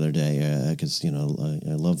Royale the other day because I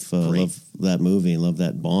love that movie and love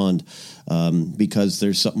that Bond because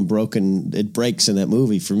there's something broken. It breaks in that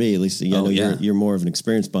movie for me, at least. You're more of an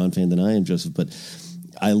experienced Bond fan than I am, Joseph, but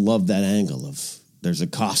I love that angle of there's a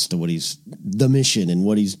cost to the mission and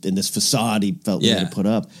what he's in this facade he felt he had to put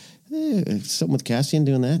up. Something with Cassian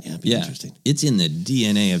doing that, it'd be interesting. It's in the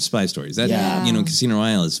DNA of spy stories. That Casino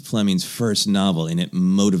Royale is Fleming's first novel, and it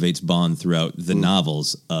motivates Bond throughout the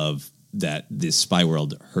novels of that this spy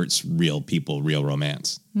world hurts real people, real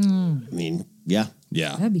romance. I mean, yeah,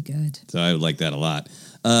 that'd be good. So I would like that a lot.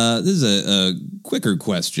 This is a quicker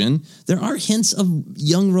question. There are hints of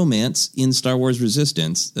young romance in Star Wars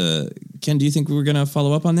Resistance. Ken, do you think we're going to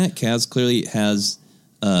follow up on that? Kaz clearly has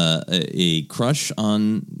a crush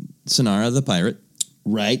on Sonara the pirate.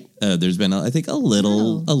 Right. There's been, I think, a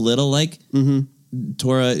little like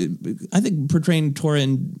Tora. I think portraying Tora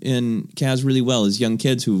and Kaz really well as young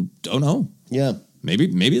kids who don't know. Yeah.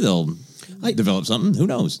 Maybe they'll develop something. Who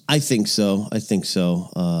knows? I think so. And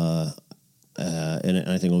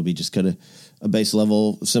I think it will be just kind of a base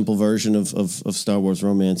level, simple version of Star Wars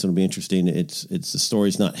romance. It'll be interesting. It's the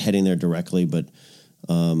story's not heading there directly, but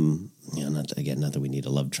not that we need a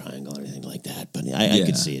love triangle or anything like that. But I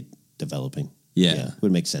could see it developing. Yeah,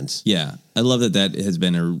 would make sense. Yeah, I love that has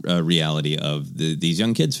been a reality of these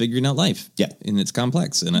young kids figuring out life. Yeah, and it's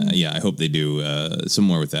complex. And I hope they do some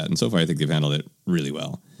more with that. And so far, I think they've handled it really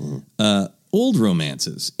well. Old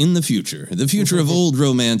romances in the future of old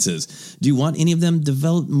romances. Do you want any of them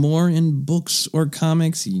developed more in books or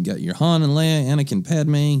comics? You got your Han and Leia, Anakin,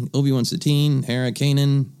 Padme, Obi-Wan Satine, Hera,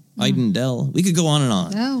 Kanan, Iden, Del. We could go on and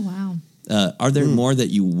on. Oh, wow. Are there more that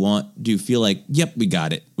you want? Do you feel like, yep, we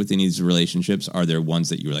got it with any of these relationships? Are there ones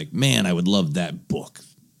that you're like, man, I would love that book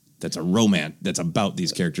that's a romance that's about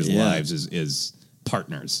these characters' lives as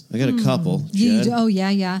partners? I got a couple. Oh,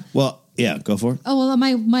 yeah. Well, yeah, go for it. Oh, well,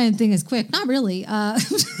 my thing is quick. Not really. No,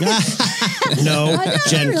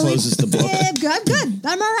 Jen really. Closes the book. I'm good.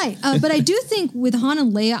 I'm all right. But I do think with Han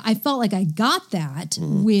and Leia, I felt like I got that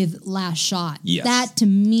with Last Shot. Yes. That to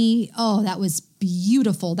me, that was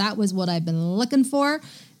beautiful. That was what I've been looking for.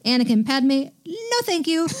 Anakin, Padme, no thank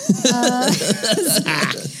you.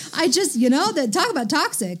 I just, talk about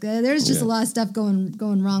toxic. There's just a lot of stuff going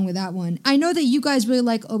wrong with that one. I know that you guys really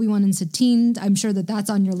like Obi-Wan and Satine. I'm sure that that's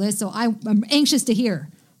on your list, so I'm anxious to hear.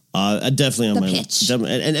 Definitely on the my pitch. list.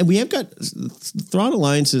 And we have got Thrawn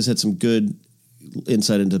Alliance has had some good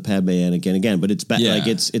insight into Padme Anakin again, but it's like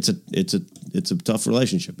it's a tough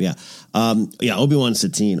relationship. Yeah. Obi-Wan and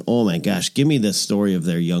Satine. Oh my gosh. Give me the story of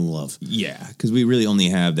their young love. Yeah. Cause we really only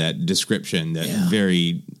have that description, that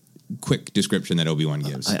very quick description that Obi-Wan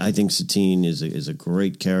gives. I think Satine is a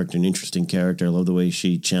great character, an interesting character. I love the way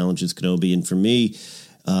she challenges Kenobi. And for me,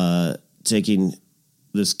 taking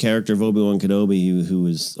this character of Obi-Wan Kenobi who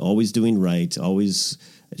is always doing right, always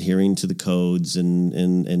adhering to the codes,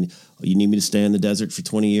 and you need me to stay in the desert for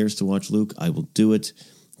 20 years to watch Luke? I will do it.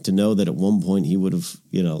 To know that at one point he would have,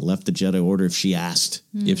 left the Jedi Order if she asked.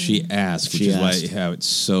 If she asked, which is why how it's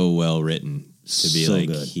so well written to be so like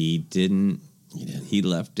good. He didn't. He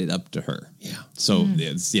left it up to her. Yeah. So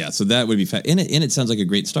So that would be and it sounds like a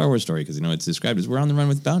great Star Wars story because it's described as we're on the run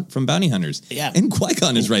with from bounty hunters. Yeah. And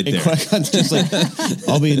Qui-Gon is right there. Qui-Gon's just like,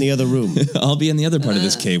 I'll be in the other room. I'll be in the other part of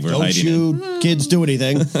this cave we're hiding in. Don't you kids do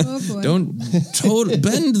anything. Don't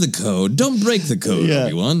bend the code. Don't break the code,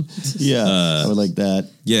 everyone. Yeah. I would like that.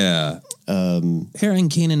 Yeah. Hera and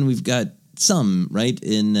Kanan, we've got some, right?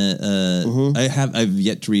 In I've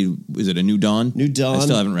yet to read. Is it A New Dawn? New Dawn. I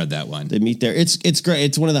still haven't read that one. They meet there. It's great.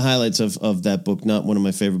 It's one of the highlights of that book. Not one of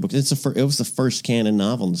my favorite books. It was the first canon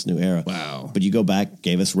novel in this new era. Wow! But you go back,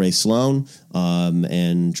 gave us Ray Sloan,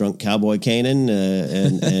 and Drunk Cowboy Kanan,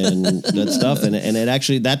 and that stuff. And it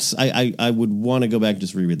actually I would want to go back and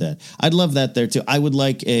just reread that. I'd love that there too. I would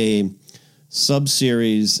like a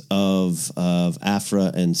sub-series of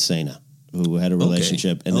Afra and Sena, who had a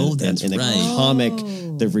relationship. And that's in the comic,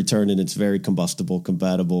 they've returned and it's very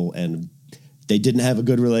compatible, and they didn't have a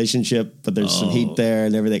good relationship, but there's some heat there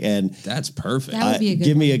and everything. And that's perfect. That would be a good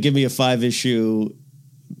give me one. a 5-issue.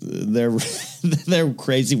 Their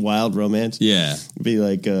crazy wild romance. Yeah, be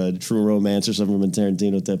like True Romance or something from a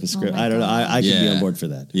Tarantino type of script. I don't know. I could be on board for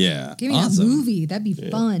that. Yeah, give me a movie. That'd be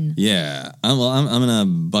fun. Yeah, I'm gonna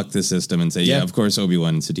buck the system and say of course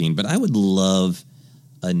Obi-Wan and Satine, but I would love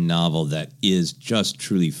a novel that is just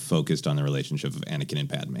truly focused on the relationship of Anakin and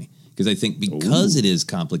Padme. Because I think because it is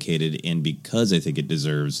complicated and because I think it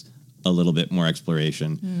deserves a little bit more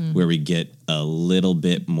exploration where we get a little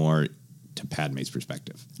bit more to Padme's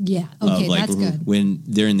perspective. Yeah, okay, that's good. When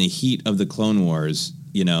they're in the heat of the Clone Wars,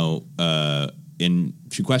 and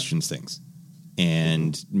she questions things.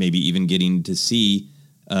 And maybe even getting to see...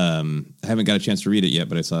 I haven't got a chance to read it yet,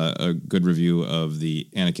 but I saw a good review of the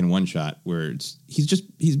Anakin one-shot where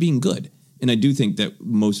he's being good. And I do think that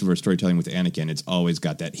most of our storytelling with Anakin, it's always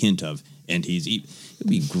got that hint of, and it'd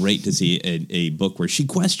be great to see a book where she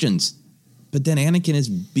questions, but then Anakin is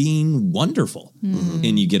being wonderful.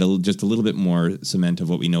 And you get just a little bit more cement of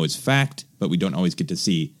what we know is fact, but we don't always get to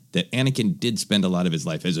see that Anakin did spend a lot of his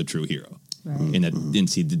life as a true hero. Right. And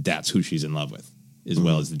see that that's who she's in love with, as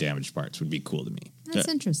well as the damaged parts would be cool to me. That's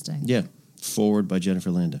interesting. Yeah. Forward by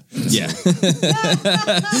Jennifer Landa. Yeah. Did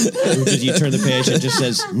you turn the page and it just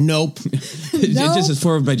says, nope. It just says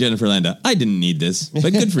forward by Jennifer Landa. I didn't need this,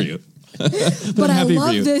 but good for you. But I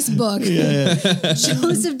love this book. Yeah.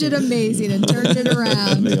 Joseph did amazing and turned it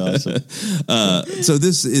around. That'd be awesome. So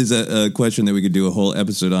this is a question that we could do a whole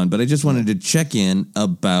episode on, but I just wanted to check in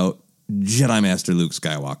about Jedi Master Luke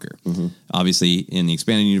Skywalker. Obviously, in the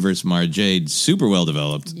expanded universe, Mara Jade, super well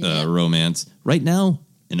developed romance. Right now,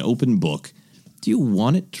 an open book. Do you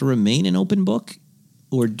want it to remain an open book,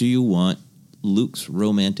 or do you want Luke's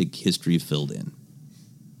romantic history filled in?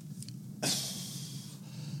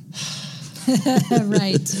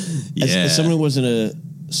 Right. As someone who wasn't a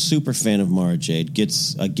super fan of Mara Jade,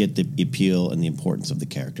 I get the appeal and the importance of the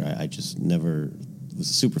character. I just never was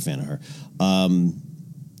a super fan of her.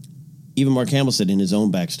 Even Mark Hamill said in his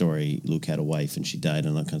own backstory, Luke had a wife and she died and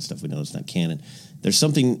all that kind of stuff. We know it's not canon. There's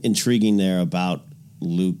something intriguing there about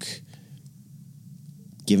Luke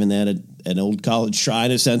giving that an old college try,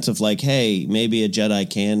 in a sense of like, hey, maybe a Jedi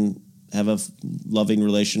can have a loving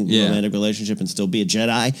romantic relationship and still be a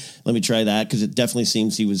Jedi. Let me try that, because it definitely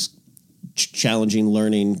seems he was challenging,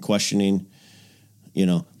 learning, questioning,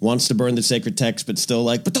 wants to burn the sacred text, but still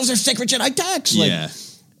like, but those are sacred Jedi texts. Yeah.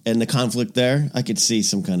 And the conflict there, I could see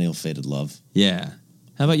some kind of ill-fated love. Yeah.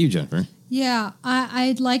 How about you, Jennifer? Yeah,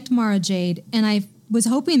 I liked Mara Jade, and I was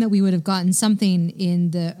hoping that we would have gotten something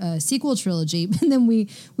in the sequel trilogy, but then we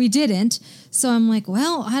didn't. So I'm like,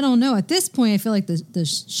 well, I don't know. At this point, I feel like the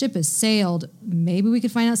ship has sailed. Maybe we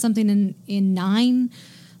could find out something in 9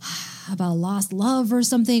 about a lost love or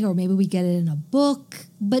something, or maybe we get it in a book.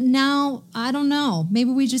 But now, I don't know.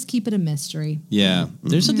 Maybe we just keep it a mystery. Yeah.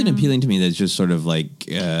 There's something appealing to me that's just sort of like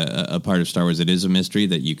a part of Star Wars that is a mystery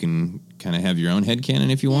that you can kind of have your own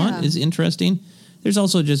headcanon if you want, is interesting. There's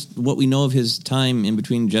also just what we know of his time in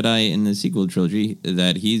between Jedi and the sequel trilogy,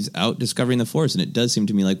 that he's out discovering the Force. And it does seem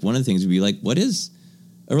to me like one of the things would be like, what is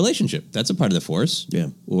a relationship? That's a part of the Force. Yeah.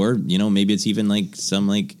 Or, maybe it's even like some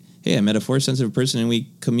like, hey, I met a Force-sensitive person and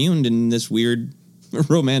we communed in this weird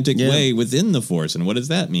romantic way within the Force. And what does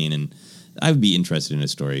that mean? And I would be interested in a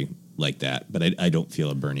story like that, but I don't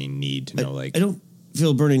feel a burning need to know, I don't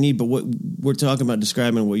feel a burning need, but what we're talking about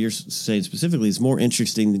describing, what you're saying specifically, is more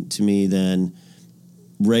interesting to me than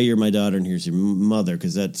Rey, you're my daughter, and here's your mother,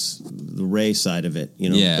 because that's the Rey side of it, you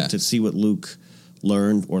know. Yeah. But to see what Luke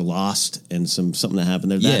learned or lost and something that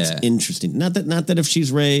happened there, that's interesting. Not that if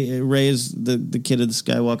she's Rey is the kid of the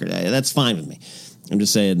Skywalker, that's fine with me. I'm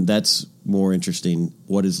just saying that's more interesting.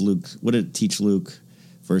 What did it teach Luke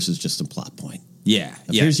versus just a plot point? Yeah.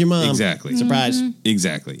 Here's your mom. Exactly. Surprise.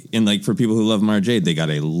 Exactly. And like for people who love Mara Jade, they got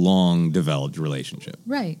a long developed relationship.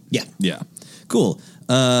 Right. Yeah. Yeah. Cool.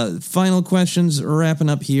 Final questions wrapping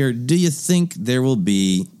up here. Do you think there will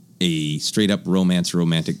be a straight up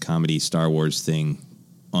romantic comedy Star Wars thing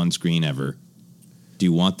on screen ever? Do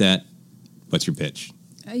you want that? What's your pitch?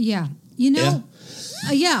 Yeah. You know,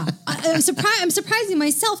 I'm surprising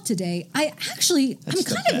myself today. I'm kind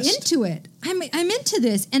of into it. I'm into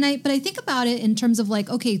this, but I think about it in terms of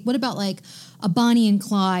like, okay, what about like a Bonnie and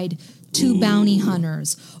Clyde, two bounty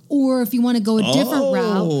hunters, or if you want to go a different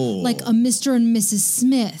route, like a Mr. and Mrs.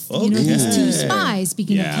 Smith. You know, these two spies.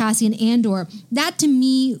 Speaking of Cassian Andor, that to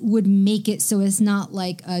me would make it so it's not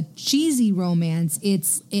like a cheesy romance.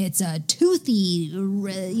 It's a toothy,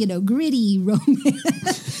 gritty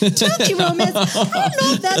romance. Toothy romance. I don't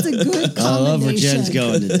know if that's a good combination. I love where Jen's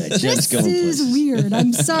going today. This is weird.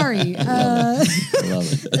 I'm sorry. I love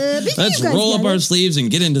it. Let's roll up our sleeves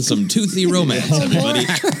and get into some toothy romance, everybody.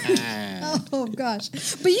 Oh gosh,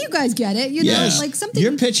 but you guys get it, you know, like something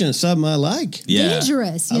you're pitching something I like.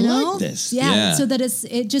 Dangerous, you know. I like this. Yeah, so that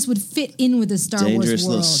it just would fit in with the Star Wars world. Dangerous,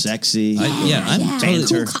 little sexy.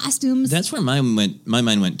 Cool costumes. That's where my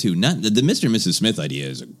mind went to. Not the Mr. and Mrs. Smith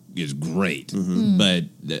idea is great, but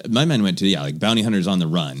my mind went to like bounty hunters on the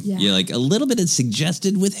run. Yeah, like a little bit is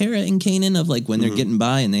suggested with Hera and Kanan of like when they're getting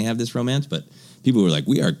by and they have this romance, but people were like,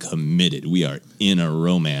 we are committed, we are in a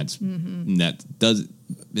romance. That does.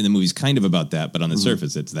 And the movie's kind of about that, but on the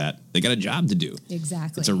surface, it's that they got a job to do.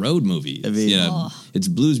 Exactly. It's a road movie. It's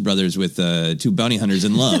Blues Brothers with two bounty hunters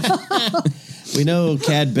in love. We know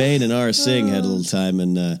Cad Bane and Ara Singh had a little time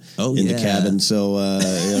in the cabin, so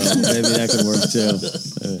maybe that could work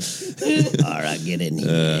too. All right, get in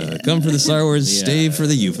here. Come for the Star Wars, stay for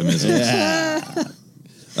the euphemisms.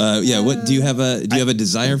 What do you have a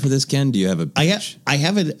desire for this, Ken? Do you have a pitch? I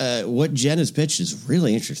have it. What Jen has pitched is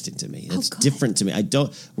really interesting to me. It's different to me. I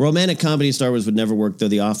don't romantic comedy in Star Wars would never work though.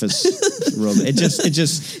 The Office, it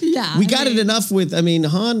just we got it enough with. I mean,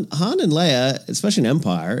 Han and Leia, especially in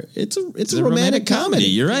Empire. It's a romantic comedy.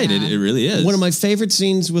 You're right. It really is. One of my favorite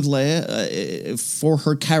scenes with Leia for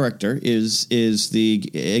her character is the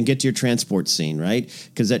and get to your transport scene, right?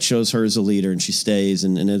 Because that shows her as a leader and she stays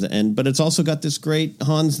and but it's also got this great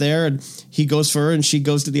Han's there and he goes for her and she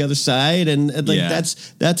goes to the other side and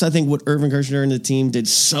that's I think what Irvin Kershner and the team did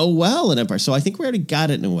so well in Empire. So I think we already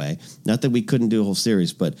got it in a way. Not that we couldn't do a whole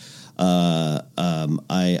series, but I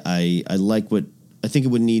like what I think it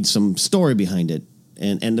would need some story behind it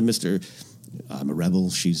and the Mr. I'm a rebel.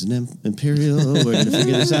 She's an Imperial. We're going to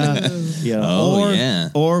figure this out.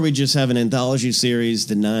 Or we just have an anthology series,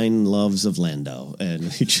 The 9 Loves of Lando, and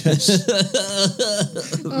we just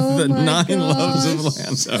The 9 Loves of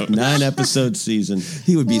Lando, 9 episode season.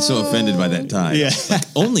 He would be so offended by that time. Yeah, like,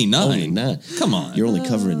 only 9. Only 9. Come on, you're only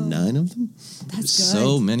covering 9 of them. That's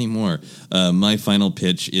so many more. My final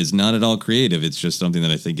pitch is not at all creative. It's just something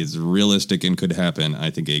that I think is realistic and could happen. I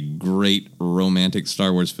think a great romantic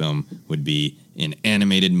Star Wars film would be an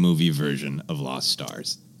animated movie version of Lost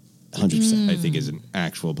Stars. 100%. I think is an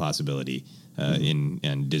actual possibility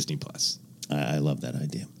in Disney Plus. I love that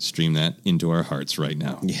idea. Stream that into our hearts right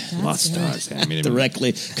now. Yeah, Lost Stars animated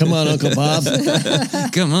directly. Come on, Uncle Bob.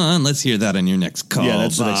 Come on, let's hear that on your next call. Yeah,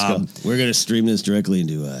 that's Bob. the next call. We're going to stream this directly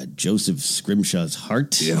into Joseph Scrimshaw's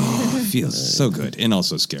heart. Oh, it feels so good and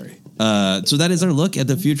also scary. So that is our look at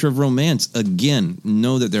the future of romance. Again,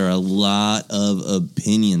 know that there are a lot of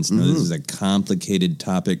opinions. Know this is a complicated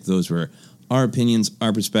topic. Those were our opinions,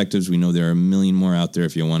 our perspectives. We know there are a million more out there.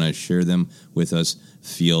 If you want to share them with us,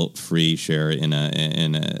 feel free. Share in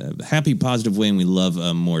a happy, positive way, and we love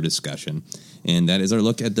more discussion. And that is our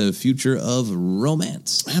look at the future of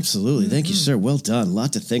romance. Absolutely. Thank you, sir. Well done. A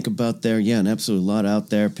lot to think about there. Yeah, an absolute lot out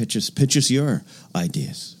there. Pitch us your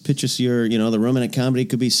ideas. Pitch us your, the romantic comedy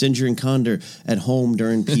could be Singer and Condor at home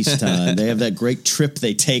during peacetime. They have that great trip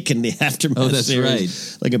they take in the aftermath. Oh, that's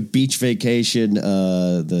series, right. Like a beach vacation.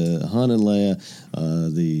 The Han and Leia,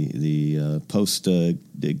 the post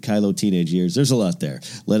Kylo teenage years. There's a lot there.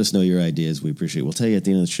 Let us know your ideas. We appreciate it. We'll tell you at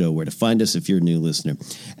the end of the show where to find us if you're a new listener.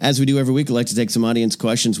 As we do every week, I'd like to take some audience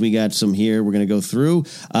questions. We got some here we're going to go through.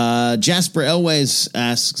 Jasper Elways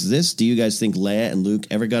asks this. Do you guys think Leia and Luke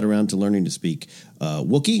ever got around to learning to speak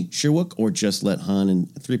Wookiee, Sherwook, or just let Han and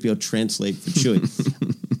 3PO translate for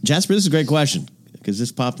Chewie? Jasper, this is a great question because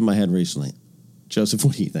this popped in my head recently. Joseph,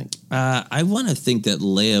 what do you think? I want to think that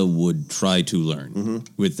Leia would try to learn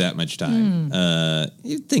with that much time.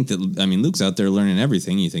 You'd think that, Luke's out there learning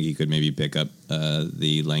everything. You think he could maybe pick up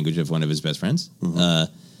the language of one of his best friends.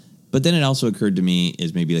 But then it also occurred to me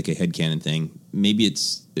is maybe like a headcanon thing. Maybe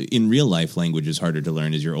it's, in real life, language is harder to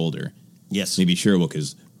learn as you're older. Yes. Maybe Sherwook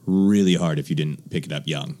is really hard if you didn't pick it up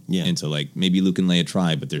young. Yeah. And so, like, maybe Luke and Leia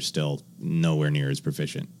try, but they're still nowhere near as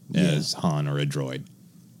proficient as Han or a droid.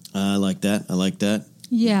 I like that.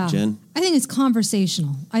 Yeah. Jen? I think it's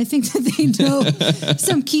conversational. I think that they know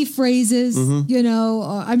some key phrases,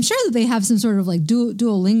 I'm sure that they have some sort of like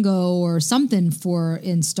Duolingo or something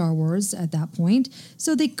in Star Wars at that point.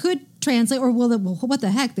 So they could translate, or what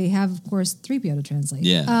the heck? They have, of course, 3PO to translate.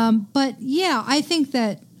 Yeah. But yeah, I think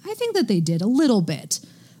that they did a little bit,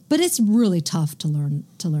 but it's really tough to learn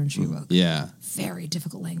Sherwook. Yeah. Very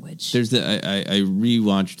difficult language. There's I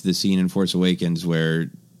rewatched the scene in Force Awakens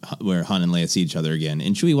where Han and Leia see each other again,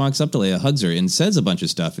 and Chewie walks up to Leia, hugs her, and says a bunch of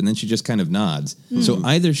stuff, and then she just kind of nods. So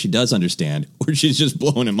either she does understand, or she's just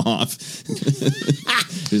blowing him off.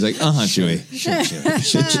 She's like, Chewie.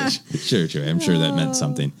 Sure, Chewie. I'm sure that meant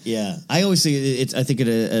something. Yeah. I always see I think it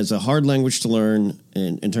as a hard language to learn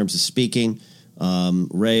in terms of speaking.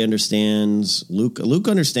 Rey understands. Luke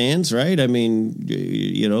understands, right?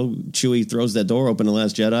 Chewie throws that door open in The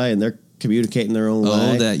Last Jedi, and they're communicating their own way.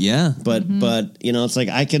 Oh, that, yeah. But it's like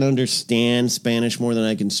I can understand Spanish more than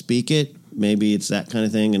I can speak it. Maybe it's that kind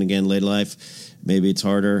of thing. And again, later life, maybe it's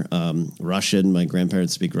harder. Russian, my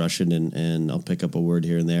grandparents speak Russian, and I'll pick up a word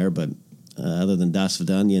here and there, but other than das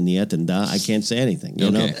vidanya, niet, and da, I can't say anything. You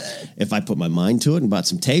know, if I put my mind to it and bought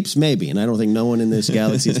some tapes, maybe. And I don't think no one in this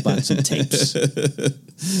galaxy has bought some tapes.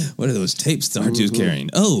 What are those tapes R2's carrying?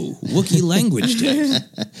 Oh, Wookiee language tapes.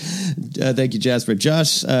 Thank you, Jasper.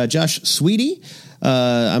 Josh Sweetie.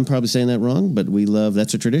 I'm probably saying that wrong, but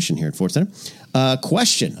that's a tradition here at Force Center.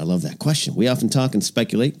 Question. I love that question. We often talk and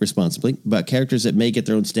speculate responsibly about characters that may get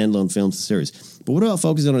their own standalone films and series. But what about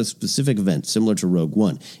focusing on a specific event similar to Rogue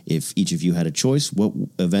One? If each of you had a choice, what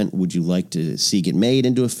event would you like to see get made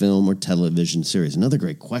into a film or television series? Another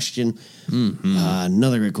great question.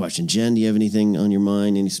 Another great question. Jen, do you have anything on your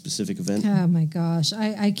mind? Any specific event? Oh my gosh.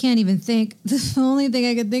 I can't even think. The only thing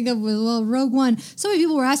I could think of was, Rogue One. So many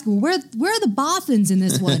people were asking, where are the Bothans in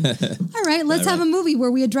this one? All right, let's have a movie where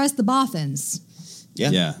we address the Bothans.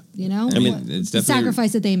 Yeah. It's definitely the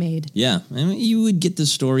sacrifice that they made. Yeah. You would get the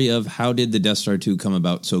story of how did the Death Star 2 come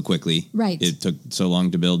about so quickly? Right. It took so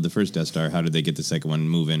long to build the first Death Star. How did they get the second one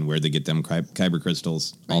moving? Where'd they get them kyber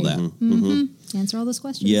crystals? Right. All that. Answer all those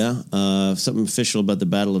questions. Yeah. Something official about the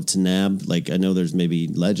Battle of Tanab. Like, I know there's maybe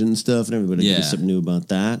legend stuff and everybody knows something new about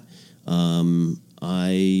that.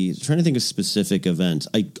 I trying to think of specific events.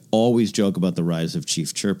 I always joke about the rise of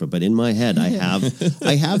Chief Chirpa, but in my head, I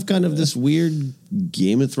have kind of this weird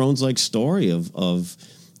Game of Thrones like story of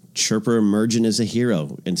Chirpa emerging as a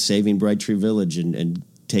hero and saving Bright Tree Village and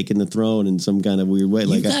taking the throne in some kind of weird way.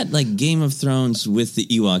 You got like Game of Thrones with the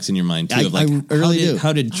Ewoks in your mind too.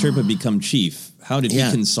 How did Chirpa become chief? How did he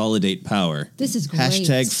consolidate power? This is great.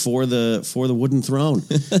 Hashtag for the wooden throne.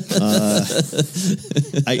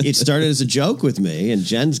 It started as a joke with me, and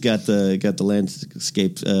Jen's got the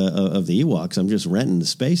landscape of the Ewoks. I'm just renting the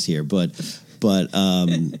space here, but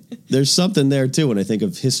there's something there too when I think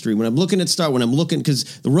of history. When I'm looking at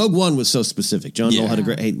because the Rogue One was so specific. John Knoll had a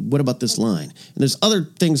great. Hey, what about this line? And there's other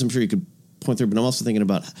things I'm sure you could point through, but I'm also thinking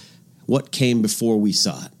about what came before we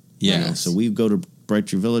saw it. Yeah. So we go to Bright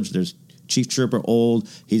Tree Village. There's Chief Chirpa old.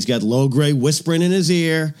 He's got Low Gray whispering in his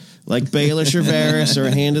ear like Baelish or Varys or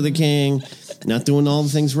Hand of the King, not doing all the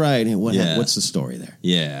things right. What's the story there?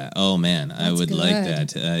 Yeah. Oh, man. I would like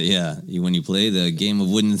that. When you play the game of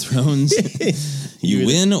Wooden Thrones, you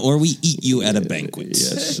win or we eat you at a banquet.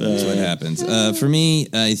 Yes. That's what happens. For me,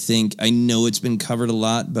 I know it's been covered a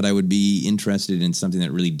lot, but I would be interested in something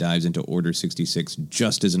that really dives into Order 66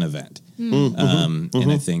 just as an event. And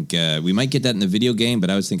I think we might get that in the video game,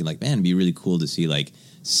 but I was thinking it'd be really cool to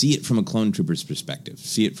see it from a clone trooper's perspective,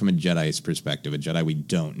 see it from a Jedi's perspective, a Jedi we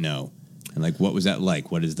don't know. And what was that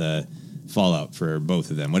like? What is the fallout for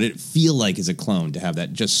both of them? What did it feel like as a clone to have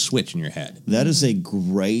that just switch in your head? That is a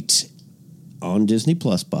great, on Disney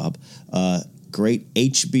Plus, Bob, great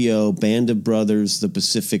HBO, Band of Brothers, the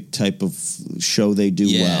Pacific type of show they do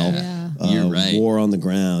well. Yeah. You're right. War on the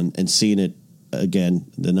Ground, and seeing it, again,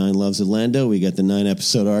 the 9 Loves of Lando, we got the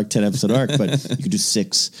 9-episode arc, 10-episode arc, but you could do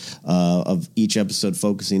 6 of each episode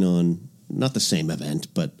focusing on not the same event,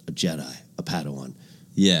 but a Jedi, a Padawan.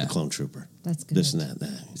 Yeah. A clone trooper. That's good. This and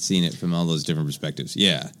that. Seeing it from all those different perspectives.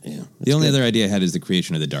 Yeah. The only other idea I had is the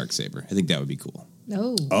creation of the Darksaber. I think that would be cool.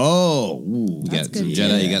 Oh. You got some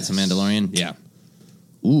Jedi, you got some Mandalorian. Yeah.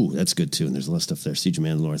 Ooh, that's good, too. And there's a lot of stuff there. Siege of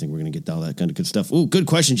Mandalore, I think we're going to get all that kind of good stuff. Ooh, good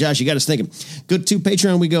question, Josh. You got us thinking. Good to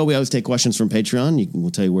Patreon we go. We always take questions from Patreon.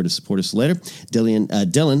 We'll tell you where to support us later.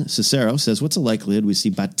 Dylan Cicero says, what's the likelihood we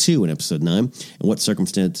see Batuu in Episode 9? And what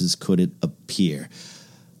circumstances could it appear?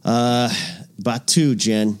 Batuu,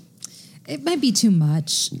 Jen. It might be too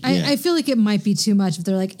much. Yeah. I feel like it might be too much if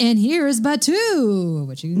they're like, and here's Batuu,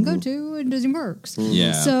 which you can go to in Disney Works.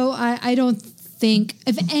 Yeah. So I don't think,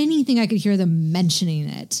 if anything, I could hear them mentioning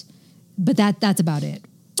it. But that's about it.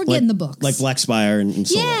 We're getting the books. Like Black Spire and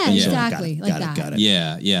Solo. Yeah, exactly. Got it.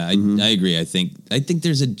 Yeah. I agree. I think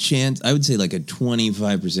there's a chance, I would say like a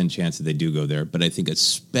 25% chance that they do go there, but I think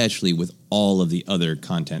especially with all of the other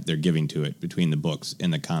content they're giving to it between the books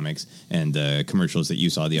and the comics and the commercials that you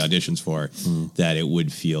saw the auditions for, that it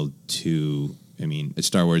would feel too, I mean,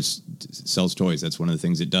 Star Wars sells toys. That's one of the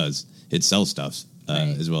things it does. It sells stuff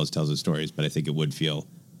as well as tells us stories, but I think it would feel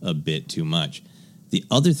a bit too much. The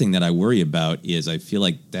other thing that I worry about is I feel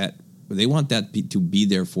like that they want that to be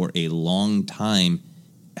there for a long time.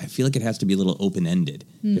 I feel like it has to be a little open-ended.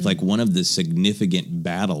 If like one of the significant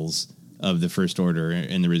battles of the First Order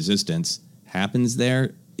and the Resistance happens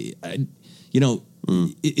there, it's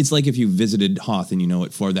like if you visited Hoth and you know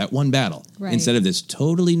it for that one battle, instead of this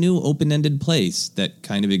totally new open-ended place that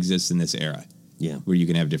kind of exists in this era, where you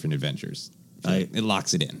can have different adventures. It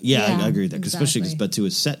locks it in. Yeah, I agree with that. Especially because Batuu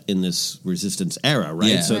is set in this Resistance era,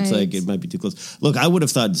 right? Yeah. So it's like it might be too close. Look, I would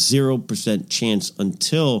have thought 0% chance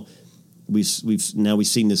until we've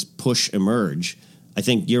seen this push emerge. I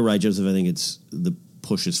think you're right, Joseph. I think it's the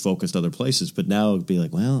push is focused other places, but now it'd be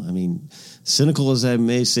like, well, I mean, cynical as I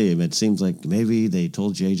may seem, it seems like maybe they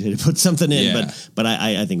told JJ to put something in, but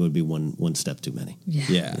I think it would be one step too many.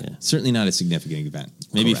 Yeah. Certainly not a significant event.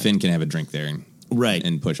 Maybe Finn can have a drink there and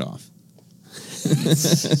push off.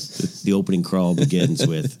 The opening crawl begins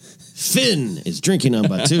with Finn is drinking on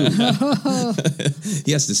Batuu.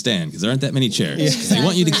 He has to stand because there aren't that many chairs. Exactly. They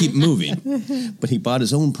want you to keep moving. But he bought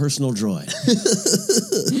his own personal droid.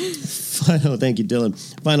 Thank you, Dylan.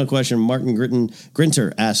 Final question. Martin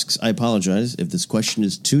Grinter asks, I apologize if this question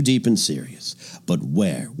is too deep and serious, but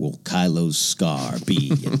where will Kylo's scar be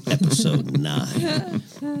in Episode 9?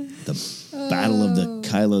 The Battle of the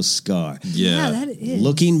Kylo Scar. Yeah, that is.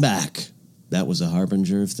 Looking back, that was a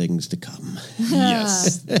harbinger of things to come.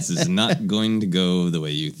 Yes. This is not going to go the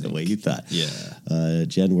way you think. The way you thought. Yeah.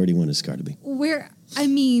 Jen, where do you want his scar to be? At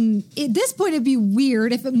this point, it'd be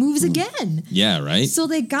weird if it moves again. Yeah, right? So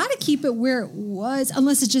they got to keep it where it was,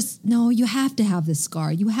 unless it's just, no, you have to have this scar.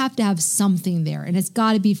 You have to have something there. And it's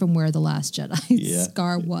got to be from where the Last Jedi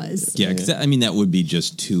scar was. Yeah, because that would be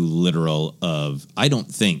just too literal of, I don't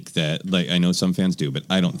think that, like, I know some fans do, but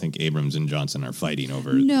I don't think Abrams and Johnson are fighting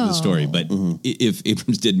over the story. But if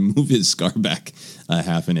Abrams did move his scar back a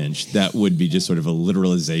half an inch, that would be just sort of a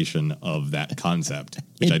literalization of that concept,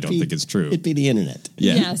 which I don't think is true. It'd be the internet.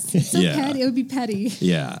 Yeah. Yes. It's so petty. It would be petty.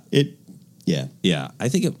 Yeah. Yeah. I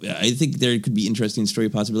think there could be interesting story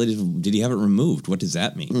possibilities. Did he have it removed? What does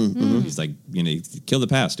that mean? He's like, kill the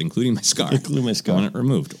past, including my scar. Including my scar. I want it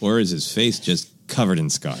removed. Or is his face just covered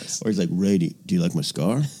in scars? Or he's like, Ray, do you like my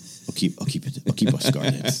scar? I'll keep my scar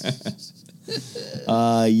in.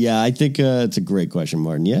 I think it's a great question,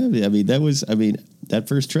 Martin. Yeah, that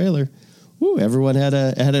first trailer. Everyone had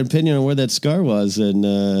an opinion on where that scar was, and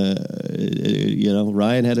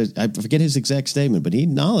Ryan had I forget his exact statement, but he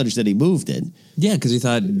acknowledged that he moved it. Yeah, because he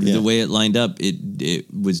thought the way it lined up,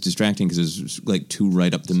 it was distracting because it was like too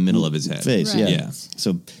right up the middle of his head. Face, yeah.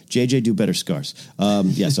 So JJ, do better scars. So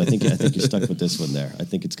I think you're stuck with this one there. I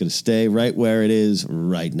think it's going to stay right where it is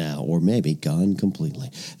right now, or maybe gone completely.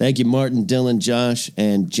 Thank you, Martin, Dylan, Josh,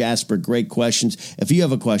 and Jasper. Great questions. If you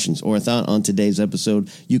have a questions or a thought on today's episode,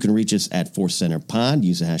 you can reach us at Force Center Pod.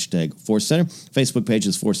 Use the hashtag Force Center. Facebook page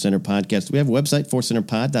is Force Center Podcast. We have a website,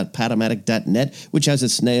 forcecenterpod.podomatic.net, which has a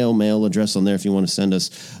snail mail address on there if you want to send us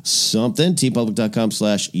something.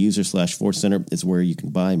 tpublic.com/user/Force Center is where you can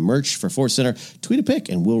buy merch for Force Center. Tweet a pic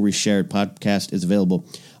and we'll reshare it. Podcast is available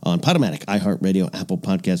on Podomatic, iHeartRadio, Apple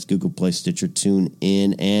Podcasts, Google Play, Stitcher,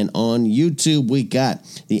 TuneIn, and on YouTube. We got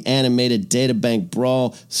the animated Databank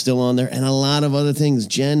Brawl still on there, and a lot of other things.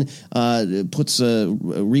 Jen puts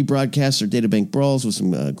rebroadcasts or Databank Brawls with some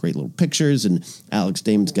great little pictures, and Alex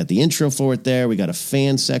Damon's got the intro for it there. We got a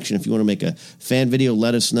fan section. If you want to make a fan video,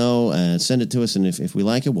 let us know. Send it to us, and if we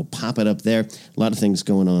like it, we'll pop it up there. A lot of things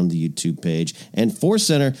going on the YouTube page. And Force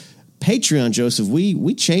Center, Patreon, Joseph,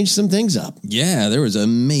 we changed some things up. Yeah, there was a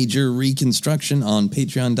major reconstruction on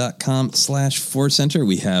patreon.com/4center.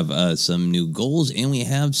 We have some new goals and we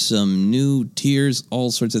have some new tiers, all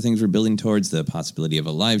sorts of things we're building towards. The possibility of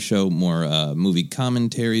a live show, more movie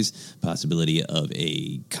commentaries, possibility of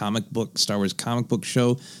a Star Wars comic book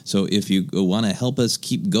show. So if you want to help us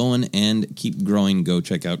keep going and keep growing, go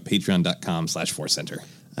check out patreon.com/4center.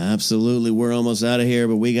 Absolutely. We're almost out of here,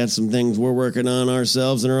 but we got some things we're working on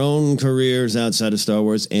ourselves in our own careers outside of Star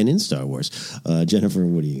Wars and in Star Wars. Jennifer,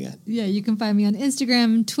 what do you got? Yeah, you can find me on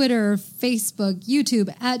Instagram, Twitter, Facebook,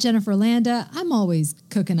 YouTube, at Jennifer Landa. I'm always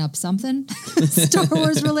cooking up something Star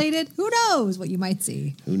Wars related. Who knows what you might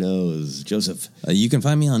see? Who knows? Joseph? You can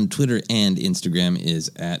find me on Twitter and Instagram is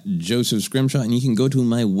at Joseph Scrimshaw, and you can go to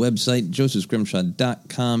my website,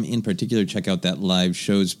 josephscrimshaw.com. In particular, check out that live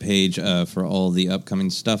shows page for all the upcoming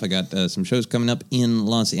stuff. I got some shows coming up in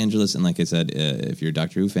Los Angeles, and like I said, if you're a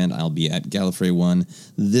Doctor Who fan, I'll be at Gallifrey 1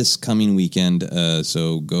 this coming weekend,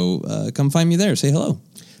 so go come find me there. Say hello.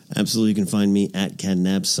 Absolutely. You can find me at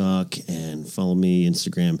Cadnapsock and follow me,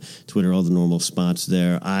 Instagram, Twitter, all the normal spots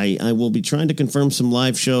there. I will be trying to confirm some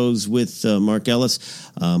live shows with Mark Ellis,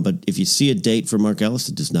 but if you see a date for Mark Ellis,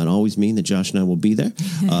 it does not always mean that Josh and I will be there.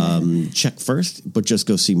 Check first, but just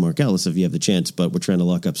go see Mark Ellis if you have the chance, but we're trying to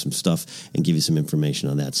lock up some stuff and give you some information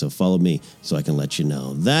on that, so follow me so I can let you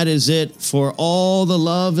know. That is it for all the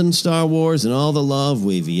love in Star Wars and all the love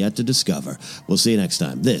we've yet to discover. We'll see you next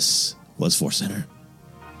time. This was Force Center.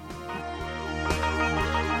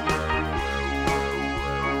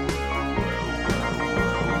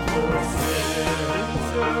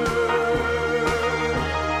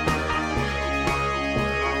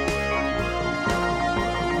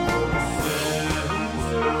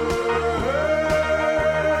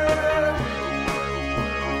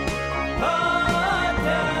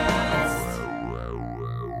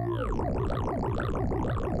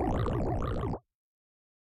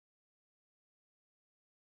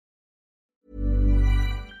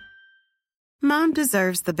 Mom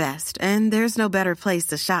deserves the best, and there's no better place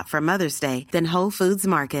to shop for Mother's Day than Whole Foods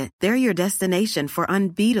Market. They're your destination for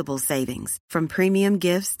unbeatable savings, from premium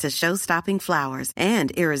gifts to show-stopping flowers and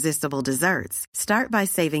irresistible desserts. Start by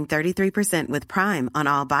saving 33% with Prime on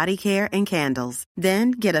all body care and candles.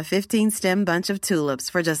 Then get a 15-stem bunch of tulips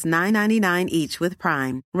for just $9.99 each with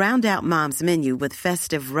Prime. Round out Mom's menu with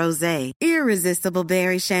festive rosé, irresistible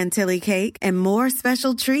berry chantilly cake, and more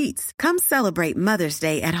special treats. Come celebrate Mother's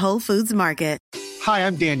Day at Whole Foods Market. Hi,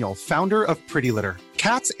 I'm Daniel, founder of Pretty Litter.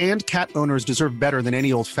 Cats and cat owners deserve better than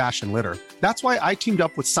any old-fashioned litter. That's why I teamed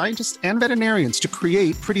up with scientists and veterinarians to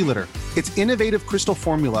create Pretty Litter. Its innovative crystal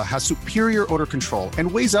formula has superior odor control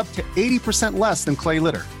and weighs up to 80% less than clay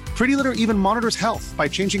litter. Pretty Litter even monitors health by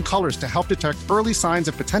changing colors to help detect early signs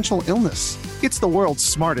of potential illness. It's the world's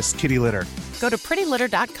smartest kitty litter. Go to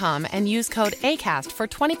prettylitter.com and use code ACAST for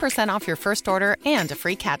 20% off your first order and a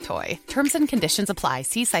free cat toy. Terms and conditions apply.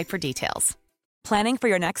 See site for details. Planning for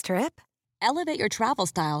your next trip? Elevate your travel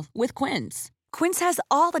style with Quince. Quince has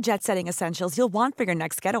all the jet-setting essentials you'll want for your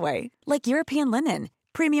next getaway, like European linen,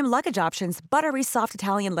 premium luggage options, buttery soft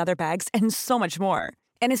Italian leather bags, and so much more.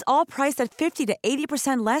 And is all priced at 50 to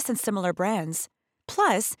 80% less than similar brands.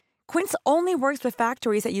 Plus, Quince only works with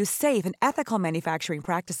factories that use safe and ethical manufacturing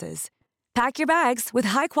practices. Pack your bags with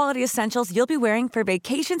high-quality essentials you'll be wearing for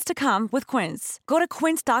vacations to come with Quince. Go to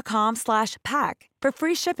quince.com/pack for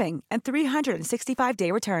free shipping and 365-day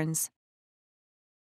returns.